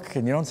milk,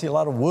 and you don't see a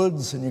lot of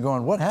woods. And you're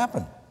going, what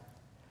happened?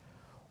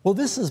 Well,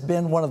 this has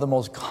been one of the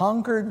most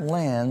conquered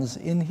lands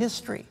in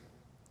history.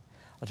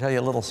 I'll tell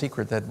you a little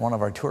secret that one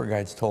of our tour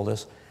guides told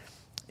us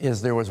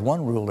is there was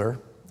one ruler,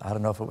 I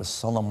don't know if it was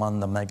Solomon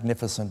the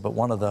Magnificent, but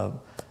one of the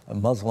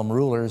Muslim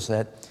rulers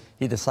that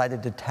he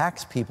decided to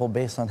tax people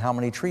based on how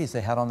many trees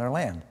they had on their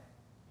land.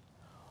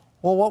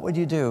 Well, what would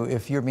you do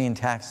if you're being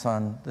taxed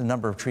on the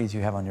number of trees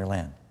you have on your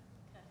land?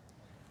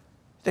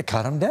 They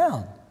cut them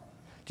down.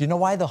 Do you know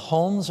why the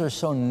homes are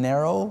so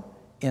narrow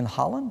in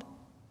Holland?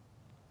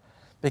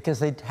 Because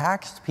they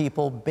taxed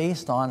people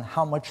based on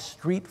how much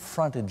street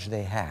frontage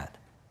they had.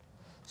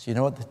 So you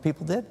know what the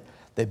people did?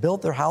 They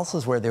built their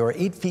houses where they were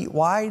 8 feet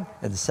wide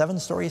and 7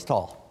 stories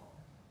tall.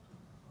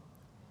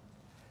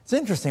 It's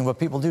interesting what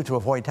people do to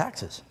avoid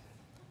taxes.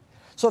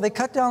 So they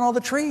cut down all the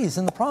trees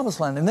in the Promised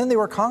Land. And then they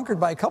were conquered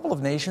by a couple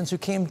of nations who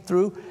came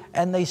through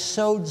and they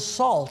sowed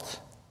salt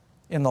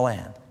in the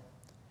land.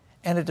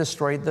 And it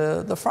destroyed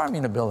the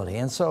farming ability.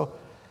 And so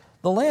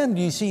the land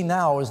you see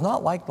now is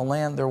not like the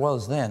land there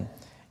was then.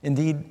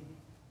 Indeed,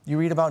 you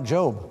read about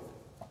Job.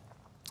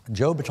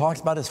 Job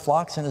talks about his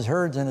flocks and his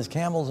herds and his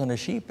camels and his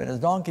sheep and his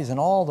donkeys and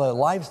all the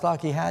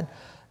livestock he had.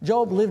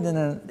 Job lived in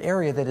an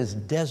area that is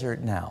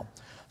desert now.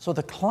 So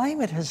the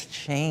climate has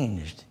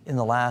changed in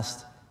the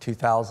last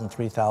 2,000,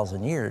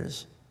 3,000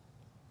 years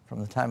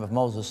from the time of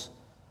Moses,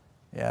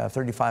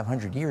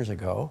 3,500 years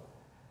ago.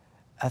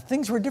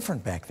 Things were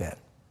different back then.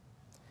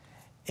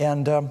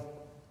 And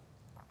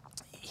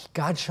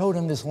God showed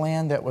him this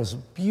land that was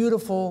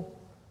beautiful,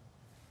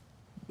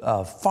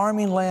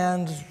 farming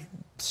land,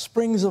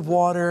 springs of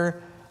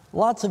water,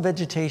 lots of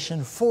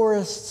vegetation,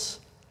 forests,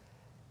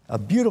 a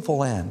beautiful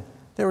land.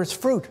 There was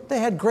fruit. They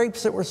had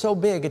grapes that were so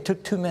big, it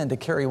took 2 men to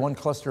carry 1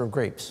 cluster of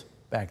grapes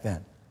back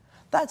then.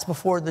 That's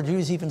before the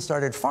Jews even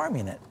started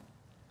farming it.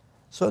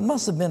 So it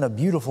must have been a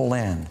beautiful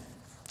land.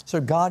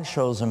 So God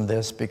shows him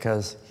this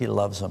because he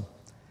loves him.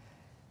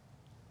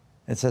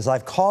 It says,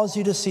 I've caused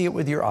you to see it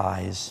with your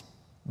eyes,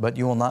 but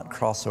you will not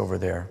cross over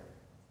there.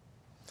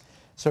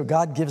 So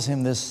God gives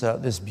him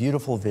this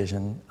beautiful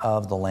vision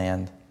of the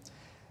land.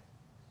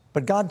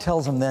 But God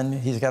tells him then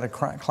he's got to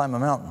climb a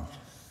mountain.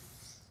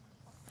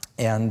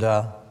 And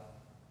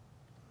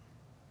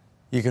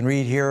you can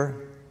read here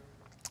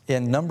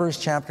in Numbers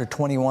chapter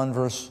 21,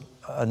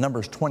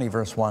 Numbers 20,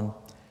 verse 1.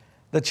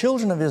 The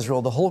children of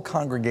Israel, the whole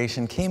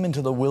congregation, came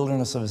into the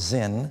wilderness of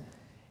Zin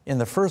in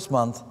the 1st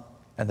month,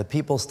 and the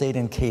people stayed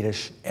in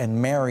Kadesh,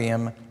 and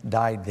Miriam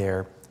died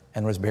there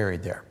and was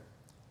buried there.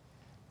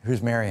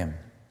 Who's Miriam?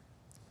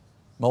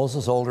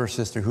 Moses' older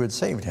sister who had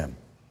saved him.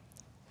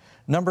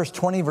 Numbers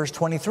 20, verse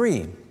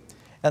 23.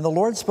 And the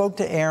Lord spoke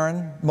to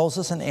Aaron,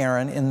 Moses and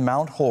Aaron in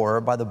Mount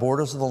Hor by the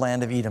borders of the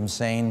land of Edom,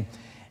 saying,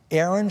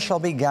 Aaron shall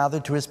be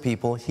gathered to his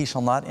people. He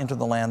shall not enter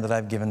the land that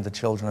I've given the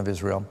children of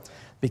Israel,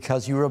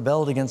 because you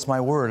rebelled against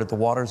my word at the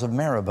waters of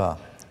Meribah.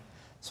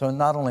 So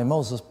not only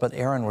Moses, but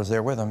Aaron was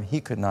there with him. He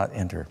could not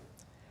enter.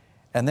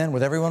 And then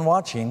with everyone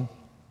watching,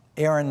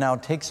 Aaron now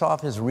takes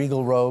off his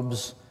regal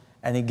robes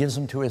and he gives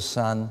them to his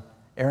son.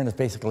 Aaron is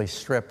basically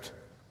stripped,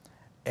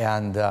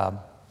 and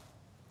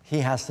he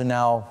has to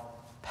now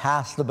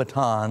pass the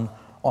baton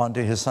on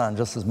to his son,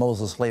 just as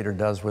Moses later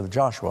does with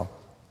Joshua.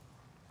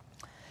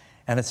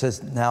 And it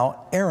says,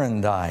 now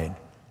Aaron died,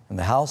 and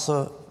the house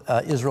of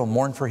Israel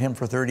mourned for him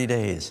for 30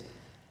 days.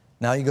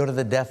 Now you go to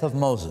the death of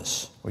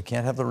Moses. We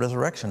can't have the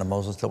resurrection of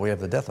Moses till we have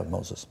the death of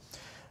Moses.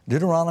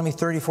 Deuteronomy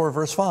 34,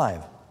 verse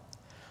 5.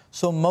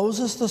 So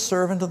Moses, the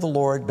servant of the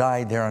Lord,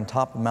 died there on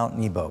top of Mount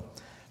Nebo.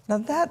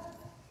 Now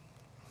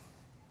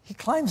he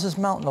climbs this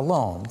mountain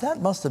alone.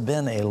 That must have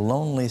been a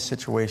lonely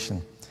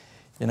situation.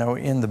 You know,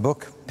 in the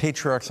book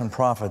Patriarchs and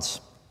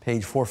Prophets,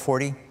 page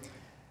 440,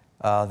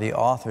 the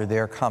author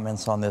there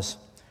comments on this.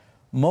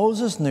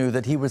 Moses knew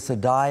that he was to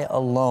die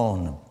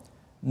alone.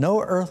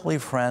 No earthly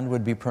friend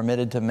would be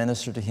permitted to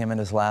minister to him in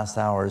his last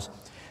hours.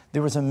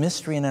 There was a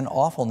mystery and an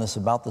awfulness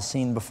about the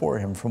scene before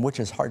him, from which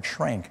his heart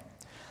shrank.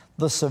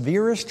 The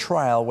severest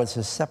trial was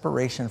his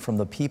separation from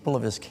the people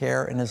of his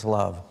care and his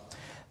love,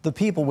 the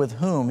people with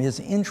whom his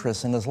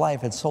interests in his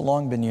life had so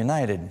long been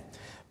united.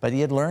 But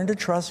he had learned to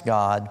trust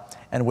God,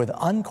 and with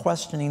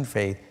unquestioning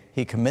faith,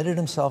 he committed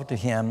himself to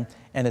him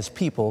and his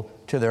people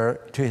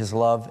to his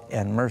love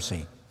and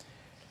mercy.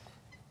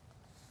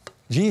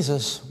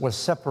 Jesus was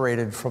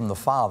separated from the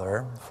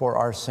Father for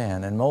our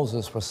sin, and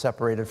Moses was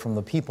separated from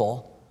the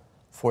people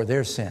for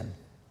their sin.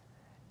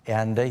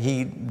 And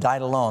he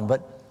died alone.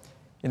 But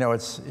you know,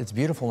 it's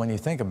beautiful when you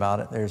think about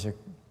it. There's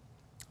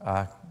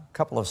a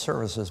couple of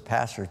services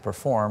pastors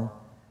perform.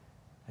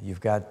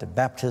 You've got the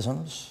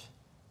baptisms,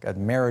 got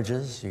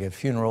marriages, you got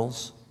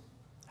funerals,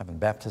 having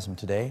baptism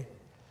today.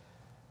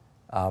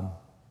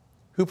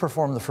 Who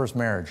performed the first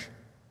marriage?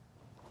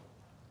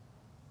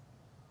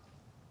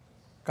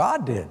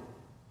 God did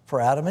for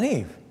Adam and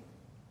Eve.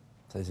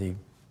 It says he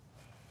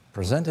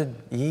presented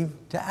Eve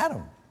to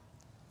Adam.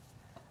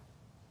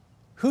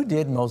 Who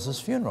did Moses'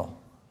 funeral?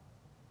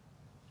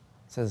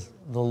 It says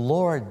the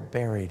Lord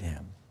buried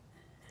him.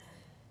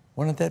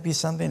 Wouldn't that be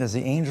something? As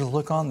the angels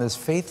look on this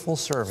faithful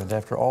servant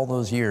after all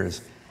those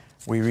years,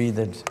 we read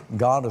that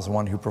God is the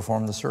one who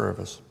performed the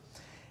service.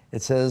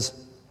 It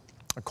says,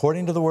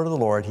 according to the word of the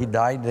Lord, he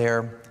died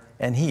there,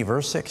 and he,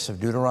 verse 6 of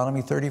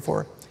Deuteronomy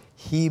 34,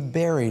 he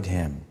buried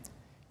him.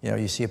 You know,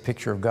 you see a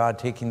picture of God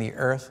taking the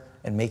earth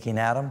and making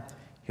Adam.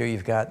 Here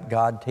you've got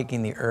God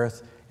taking the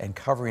earth and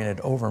covering it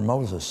over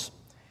Moses.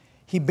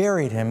 He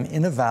buried him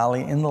in a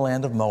valley in the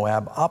land of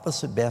Moab,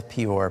 opposite Beth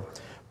Peor,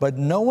 but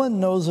no one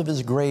knows of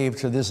his grave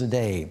to this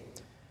day.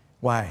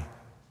 Why?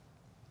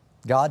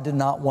 God did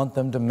not want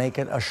them to make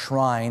it a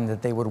shrine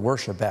that they would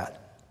worship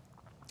at.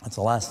 That's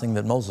the last thing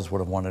that Moses would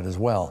have wanted as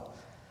well.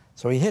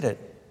 So he hid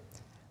it.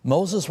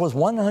 Moses was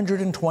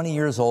 120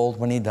 years old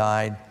when he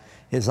died.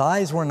 His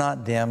eyes were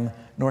not dim,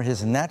 nor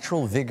his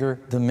natural vigor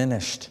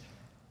diminished.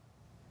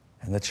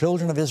 And the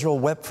children of Israel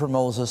wept for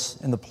Moses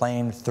in the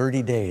plain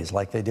 30 days,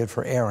 like they did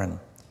for Aaron.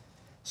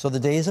 So the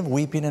days of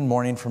weeping and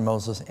mourning for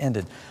Moses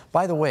ended.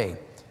 By the way,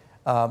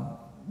 do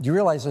you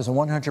realize there's a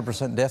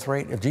 100% death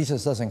rate? If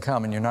Jesus doesn't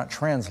come and you're not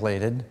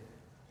translated,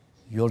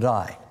 you'll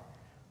die.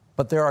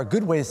 But there are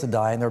good ways to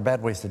die and there are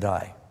bad ways to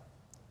die.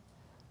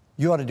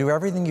 You ought to do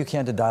everything you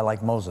can to die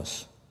like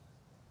Moses,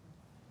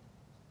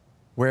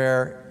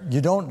 where you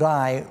don't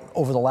die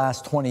over the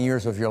last 20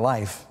 years of your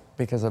life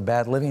because of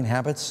bad living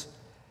habits.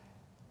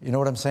 You know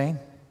what I'm saying?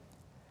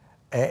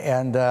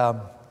 And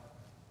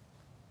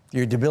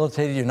you're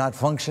debilitated, you're not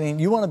functioning.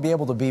 You want to be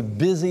able to be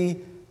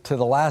busy to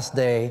the last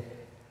day.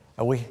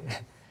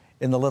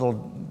 In the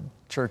little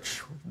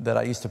church that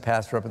I used to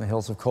pastor up in the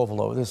hills of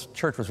Covelo, this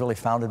church was really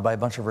founded by a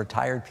bunch of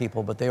retired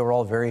people, but they were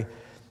all very,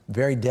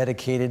 very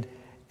dedicated,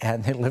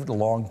 and they lived a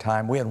long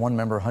time. We had one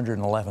member,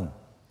 111.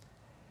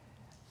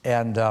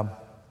 And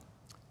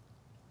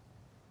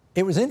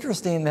it was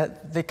interesting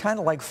that they kind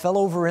of like fell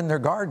over in their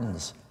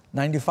gardens.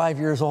 95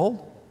 years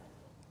old.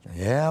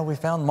 Yeah, we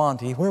found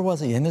Monty. Where was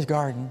he? In his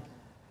garden.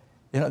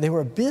 You know, they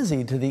were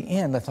busy to the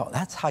end. I thought,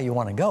 that's how you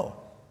want to go.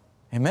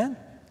 Amen?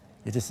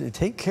 You just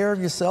take care of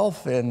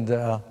yourself, and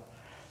then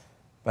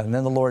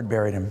the Lord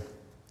buried him.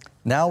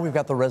 Now we've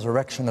got the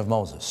resurrection of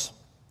Moses.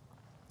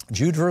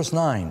 Jude verse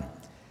 9.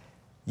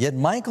 Yet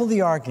Michael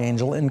the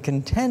archangel, in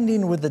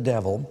contending with the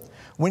devil,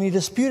 when he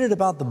disputed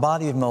about the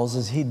body of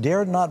Moses, he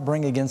dared not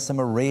bring against him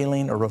a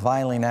railing or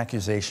reviling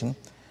accusation,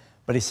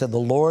 but he said, the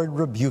Lord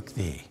rebuke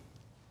thee.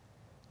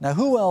 Now,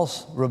 who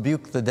else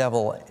rebuked the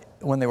devil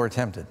when they were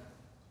tempted?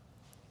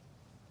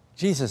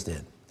 Jesus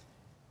did.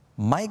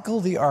 Michael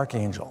the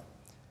archangel.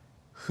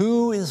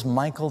 Who is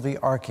Michael the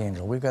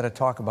archangel? We've got to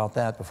talk about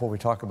that before we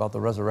talk about the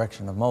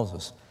resurrection of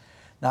Moses.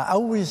 Now, I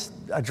always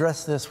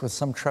address this with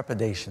some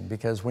trepidation,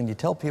 because when you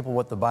tell people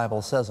what the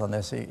Bible says on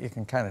this, it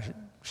can kind of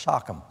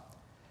shock them.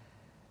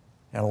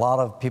 And a lot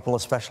of people,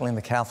 especially in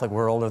the Catholic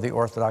world or the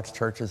Orthodox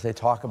churches, they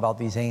talk about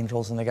these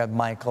angels, and they got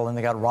Michael, and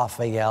they got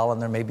Raphael,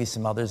 and there may be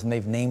some others, and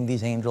they've named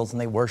these angels,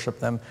 and they worship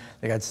them.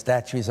 They got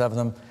statues of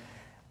them,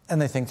 and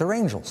they think they're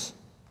angels.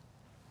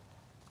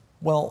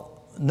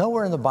 Well,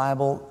 nowhere in the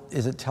Bible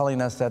is it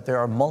telling us that there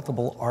are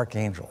multiple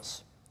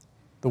archangels.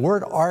 The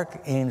word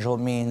archangel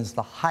means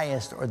the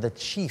highest or the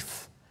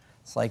chief.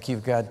 It's like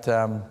you've got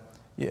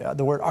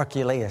the word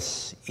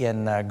archelaus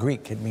in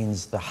Greek. It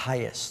means the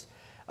highest.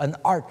 An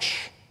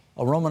arch.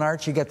 A Roman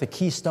arch, you get the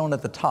keystone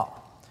at the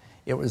top.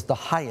 It was the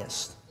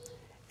highest.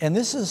 And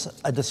this is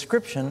a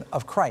description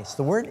of Christ.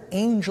 The word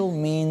angel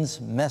means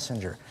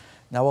messenger.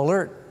 Now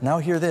alert, now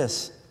hear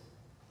this.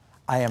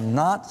 I am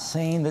not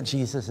saying that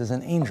Jesus is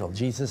an angel.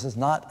 Jesus is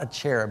not a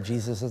cherub.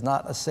 Jesus is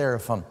not a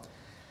seraphim.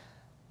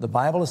 The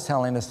Bible is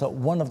telling us that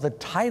one of the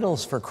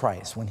titles for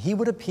Christ, when he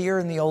would appear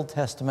in the Old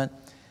Testament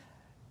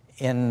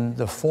in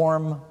the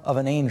form of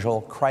an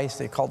angel, Christ,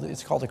 it's called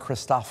a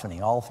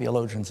Christophany. All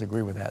theologians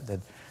agree with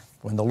that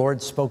when the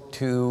Lord spoke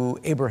to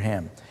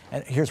Abraham.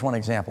 And here's one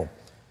example.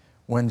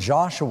 When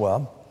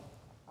Joshua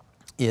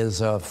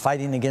is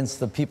fighting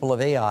against the people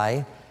of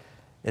Ai,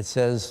 it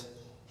says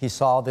he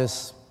saw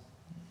this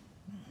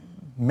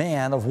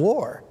man of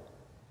war.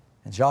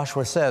 And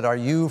Joshua said, are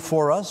you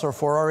for us or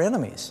for our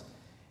enemies?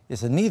 He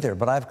said, neither,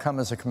 but I've come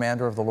as a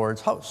commander of the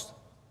Lord's host.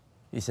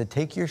 He said,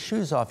 take your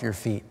shoes off your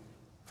feet,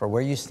 for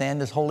where you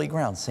stand is holy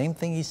ground. Same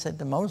thing he said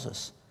to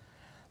Moses.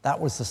 That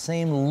was the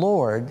same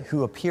Lord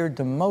who appeared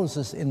to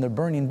Moses in the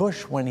burning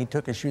bush when he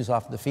took his shoes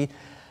off the feet.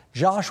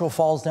 Joshua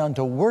falls down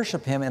to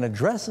worship him and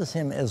addresses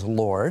him as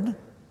Lord,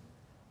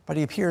 but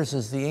he appears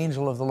as the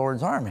angel of the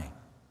Lord's army.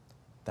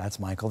 That's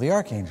Michael the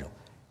archangel.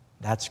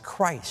 That's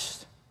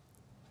Christ.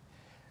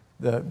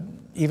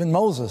 Even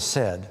Moses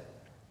said,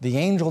 the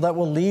angel that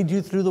will lead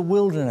you through the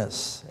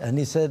wilderness. And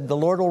he said, the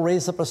Lord will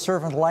raise up a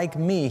servant like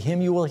me,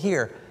 him you will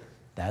hear.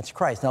 That's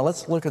Christ. Now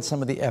let's look at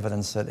some of the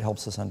evidence that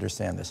helps us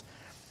understand this.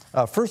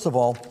 First of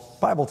all, the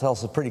Bible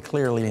tells us pretty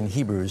clearly in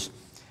Hebrews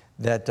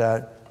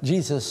that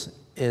Jesus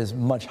is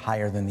much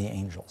higher than the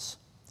angels.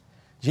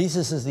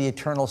 Jesus is the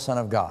eternal Son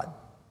of God.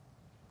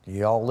 Are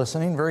you all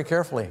listening very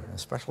carefully,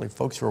 especially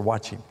folks who are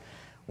watching?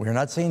 We're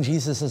not saying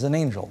Jesus is an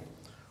angel.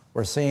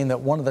 We're saying that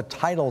one of the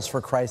titles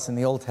for Christ in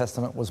the Old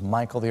Testament was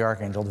Michael the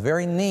Archangel. The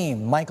very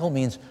name, Michael,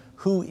 means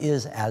who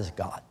is as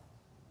God.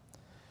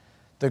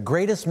 The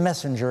greatest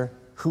messenger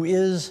who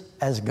is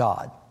as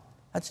God.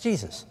 That's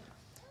Jesus.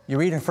 You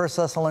read in 1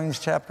 Thessalonians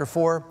chapter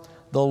 4,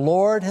 the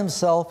Lord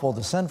himself will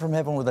descend from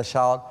heaven with a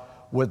shout,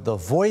 with the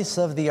voice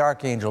of the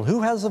archangel.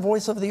 Who has the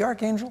voice of the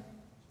archangel?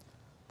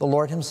 The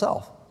Lord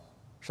himself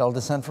shall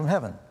descend from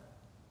heaven.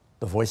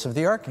 The voice of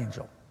the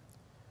archangel.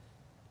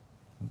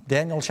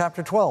 Daniel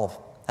chapter 12.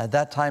 At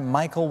that time,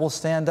 Michael will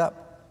stand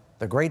up.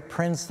 The great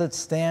prince that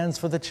stands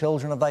for the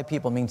children of thy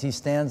people, means he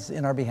stands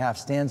in our behalf,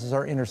 stands as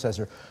our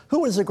intercessor.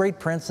 Who is the great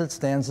prince that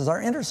stands as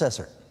our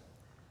intercessor?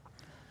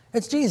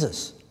 It's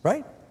Jesus,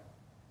 right?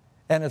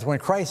 And it's when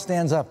Christ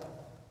stands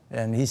up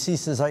and he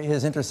ceases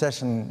his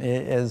intercession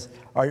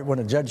when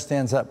a judge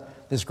stands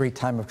up, this great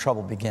time of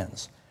trouble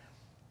begins.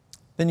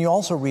 Then you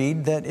also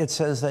read that it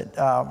says that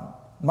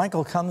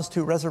Michael comes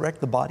to resurrect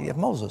the body of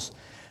Moses.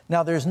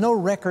 Now, there's no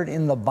record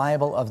in the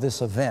Bible of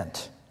this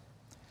event.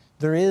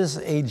 There is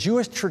a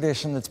Jewish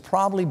tradition that's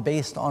probably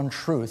based on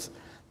truth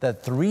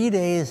that 3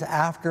 days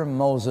after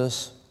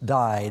Moses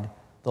died,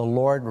 the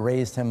Lord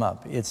raised him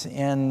up. It's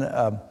in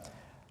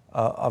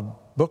a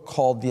book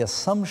called The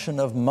Assumption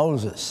of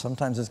Moses.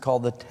 Sometimes it's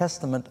called the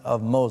Testament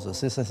of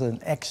Moses. This is an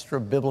extra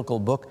biblical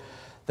book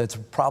that's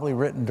probably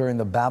written during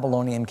the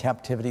Babylonian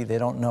captivity. They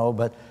don't know,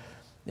 but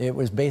it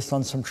was based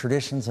on some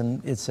traditions,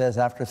 and it says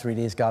after 3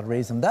 days God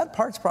raised him. That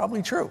part's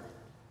probably true.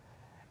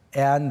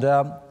 And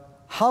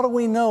how do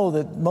we know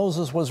that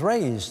Moses was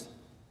raised?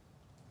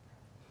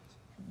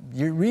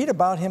 You read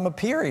about him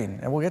appearing,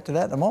 and we'll get to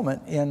that in a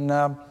moment, in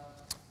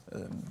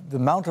the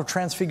Mount of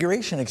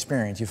Transfiguration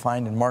experience you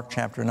find in Mark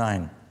chapter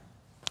 9.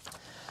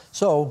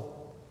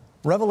 So,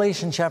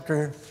 Revelation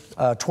chapter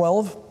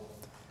 12,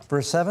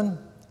 verse 7,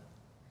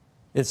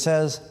 it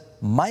says,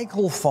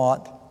 Michael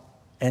fought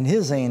and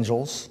his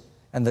angels,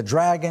 and the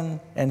dragon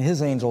and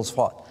his angels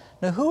fought.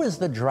 Now, who is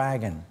the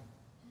dragon?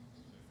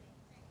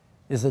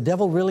 Is the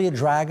devil really a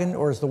dragon,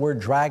 or is the word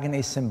dragon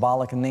a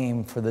symbolic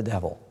name for the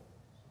devil?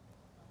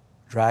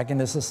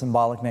 Dragon is a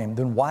symbolic name.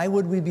 Then why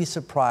would we be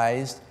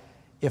surprised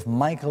if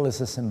Michael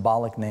is a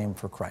symbolic name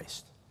for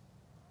Christ?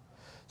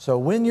 So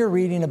when you're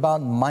reading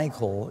about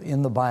Michael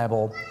in the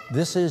Bible,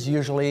 this is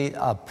usually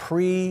a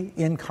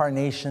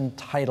pre-incarnation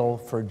title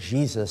for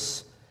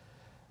Jesus,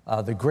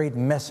 the great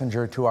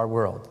messenger to our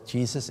world.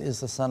 Jesus is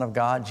the Son of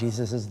God.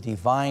 Jesus is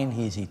divine.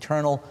 He's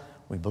eternal.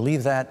 We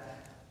believe that.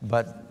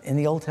 But in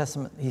the Old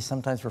Testament, he's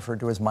sometimes referred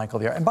to as Michael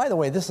the Archangel. And by the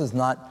way, this is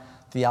not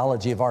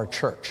theology of our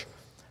church.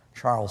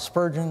 Charles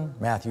Spurgeon,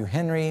 Matthew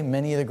Henry,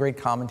 many of the great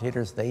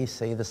commentators, they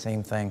say the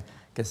same thing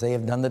because they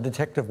have done the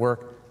detective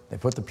work. They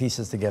put the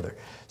pieces together.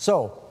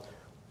 So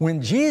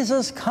when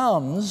Jesus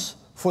comes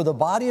for the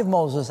body of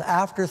Moses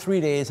after 3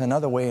 days,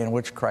 another way in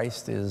which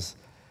Christ is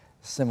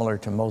similar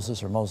to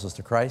Moses or Moses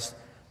to Christ,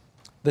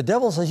 the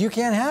devil says, you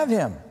can't have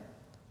him.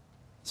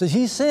 Says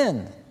he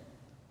sinned.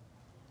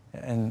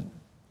 And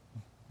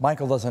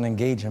Michael doesn't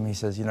engage him. He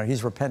says,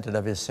 he's repented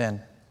of his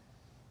sin.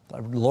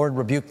 The Lord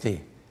rebuked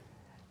thee.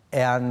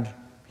 And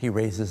he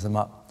raises him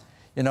up.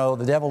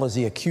 The devil is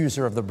the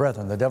accuser of the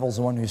brethren. The devil's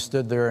the one who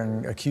stood there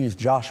and accused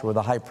Joshua,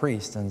 the high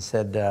priest, and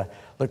said,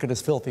 look at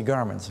his filthy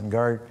garments. And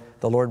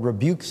the Lord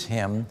rebukes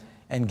him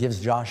and gives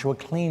Joshua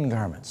clean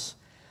garments.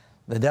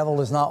 The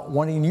devil is not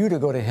wanting you to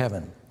go to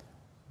heaven,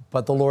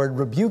 but the Lord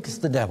rebukes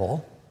the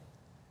devil,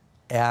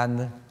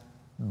 and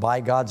by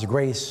God's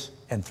grace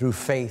and through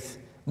faith,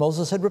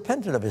 Moses had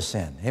repented of his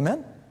sin.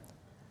 Amen?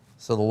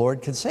 So the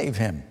Lord could save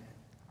him.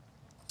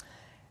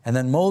 And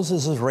then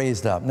Moses is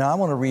raised up. Now I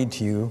want to read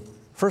to you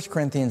 1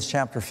 Corinthians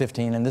chapter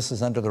 15, and this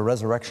is under the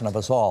resurrection of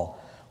us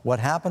all. What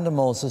happened to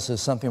Moses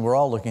is something we're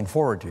all looking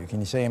forward to.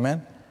 Can you say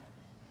amen?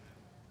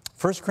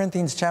 1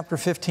 Corinthians chapter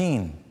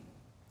 15.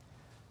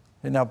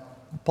 Now,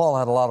 Paul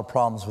had a lot of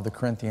problems with the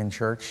Corinthian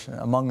church.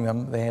 Among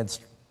them, they had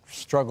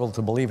struggled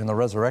to believe in the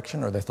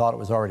resurrection, or they thought it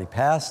was already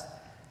past,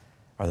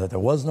 or that there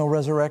was no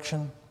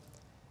resurrection.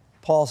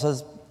 Paul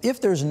says,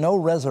 if there's no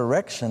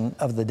resurrection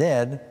of the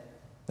dead,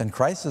 then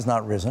Christ is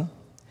not risen.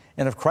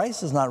 And if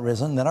Christ is not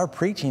risen, then our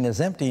preaching is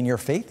empty and your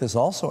faith is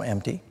also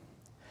empty.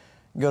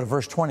 Go to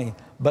verse 20.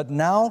 But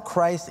now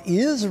Christ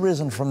is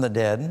risen from the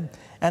dead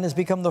and has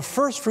become the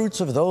first fruits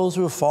of those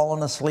who have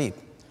fallen asleep.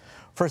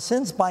 For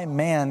since by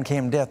man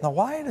came death. Now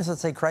why does it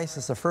say Christ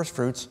is the first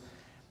fruits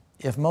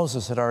if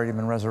Moses had already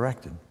been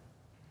resurrected?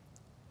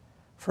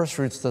 First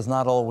fruits does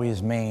not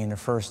always mean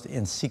first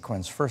in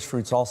sequence. First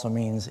fruits also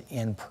means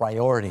in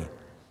priority.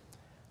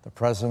 The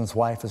president's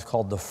wife is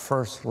called the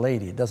First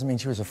Lady. It doesn't mean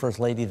she was the First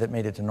Lady that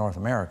made it to North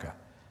America.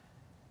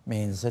 It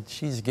means that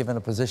she's given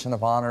a position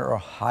of honor or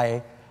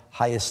high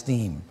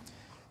esteem.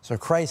 So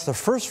Christ, the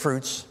first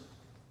fruits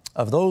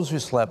of those who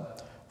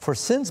slept, for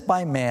since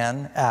by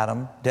man,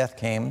 Adam, death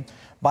came,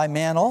 by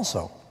man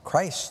also,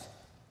 Christ,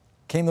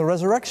 came the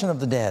resurrection of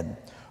the dead.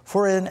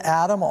 For in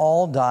Adam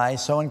all die,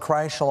 so in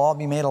Christ shall all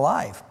be made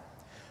alive.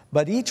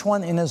 But each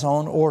one in his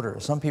own order.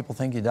 Some people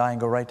think you die and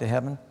go right to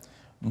heaven.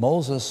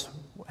 Moses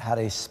had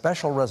a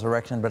special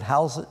resurrection, but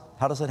how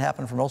does it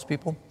happen for most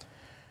people?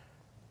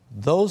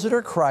 Those that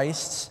are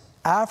Christ's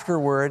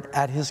afterward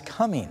at his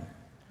coming.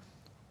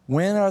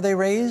 When are they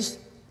raised?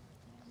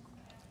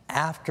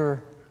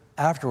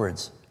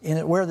 Afterwards.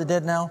 Where are the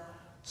dead now?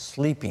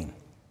 Sleeping.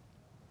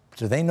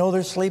 Do they know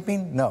they're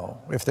sleeping? No.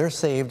 If they're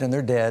saved and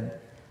they're dead,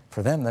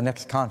 for them the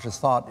next conscious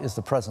thought is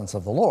the presence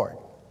of the Lord.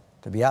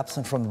 To be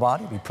absent from the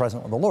body, be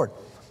present with the Lord.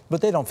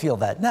 But they don't feel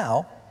that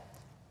now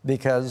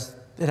because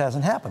it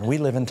hasn't happened. We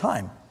live in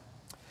time.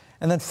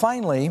 And then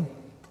finally,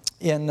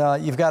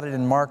 you've got it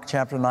in Mark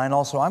chapter 9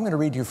 also. I'm going to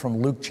read you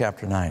from Luke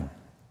chapter 9.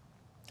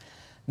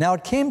 Now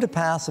it came to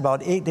pass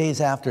about 8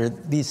 days after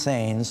these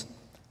sayings,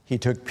 he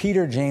took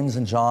Peter, James,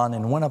 and John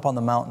and went up on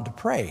the mountain to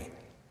pray.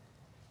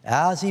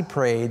 As he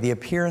prayed, the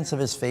appearance of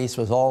his face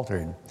was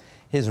altered.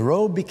 His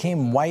robe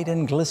became white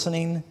and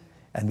glistening,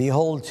 and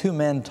behold, 2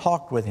 men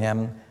talked with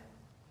him,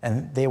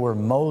 and they were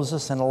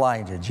Moses and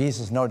Elijah.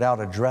 Jesus no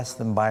doubt addressed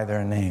them by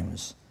their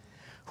names,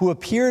 who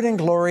appeared in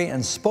glory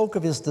and spoke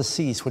of his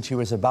decease, which he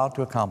was about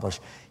to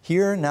accomplish.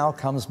 Here now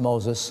comes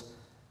Moses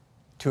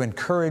to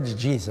encourage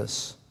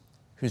Jesus,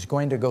 who's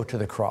going to go to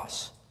the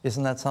cross.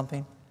 Isn't that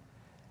something?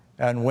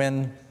 And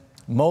when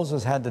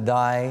Moses had to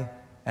die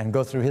and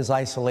go through his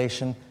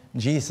isolation,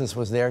 Jesus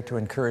was there to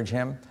encourage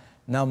him.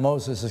 Now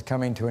Moses is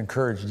coming to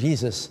encourage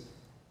Jesus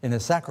in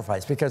his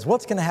sacrifice. Because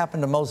what's going to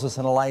happen to Moses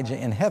and Elijah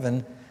in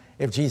heaven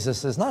if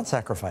Jesus is not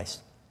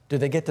sacrificed? Do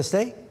they get to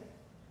stay?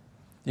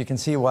 You can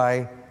see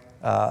why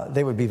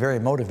they would be very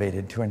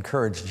motivated to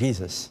encourage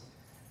Jesus.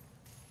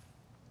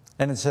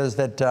 And it says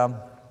that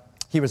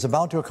he was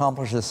about to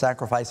accomplish his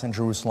sacrifice in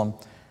Jerusalem,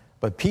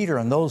 but Peter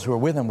and those who were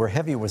with him were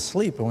heavy with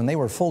sleep, and when they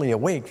were fully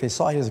awake, they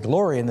saw his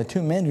glory and the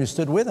 2 men who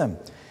stood with him.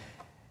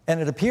 And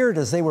it appeared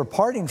as they were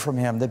parting from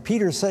him that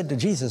Peter said to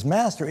Jesus,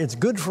 Master, it's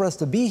good for us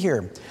to be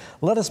here.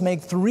 Let us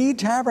make 3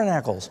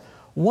 tabernacles,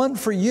 one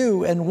for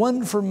you and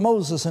one for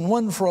Moses and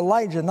one for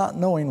Elijah, not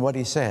knowing what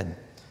he said.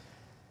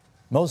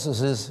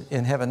 Moses is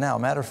in heaven now.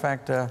 Matter of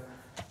fact,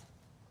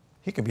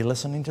 he could be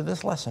listening to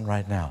this lesson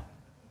right now.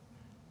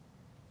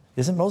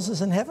 Isn't Moses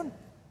in heaven?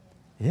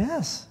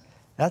 Yes.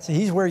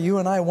 He's where you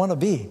and I want to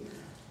be.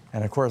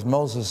 And of course,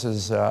 Moses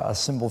is a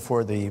symbol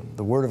for the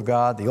Word of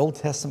God, the Old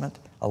Testament.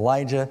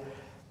 Elijah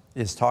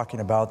is talking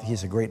about,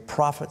 he's a great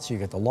prophet, so you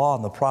get the law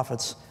and the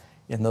prophets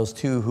in those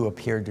 2 who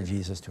appeared to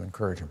Jesus to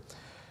encourage him.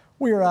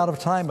 We are out of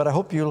time, but I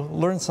hope you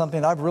learned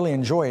something. I've really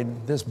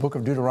enjoyed this book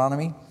of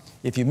Deuteronomy.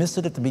 If you missed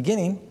it at the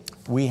beginning,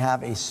 we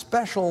have a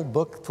special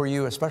book for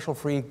you, a special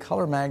free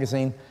color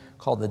magazine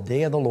called The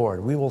Day of the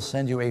Lord. We will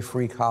send you a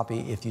free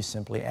copy if you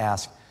simply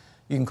ask.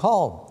 You can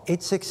call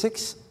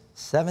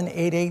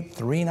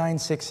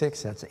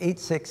 866-788-3966. That's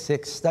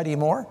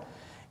 866-STUDY-MORE.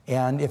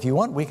 And if you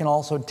want, we can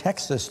also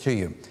text this to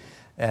you.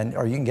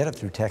 Or you can get it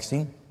through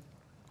texting.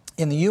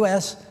 In the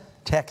U.S.,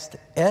 text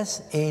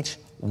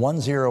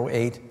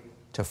SH108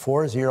 to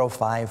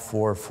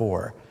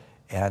 40544.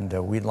 And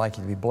we'd like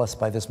you to be blessed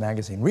by this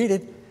magazine. Read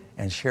it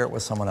and share it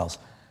with someone else.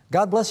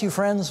 God bless you,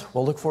 friends.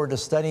 We'll look forward to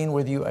studying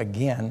with you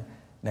again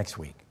next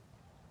week.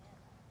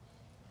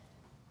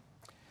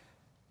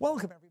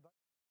 Welcome.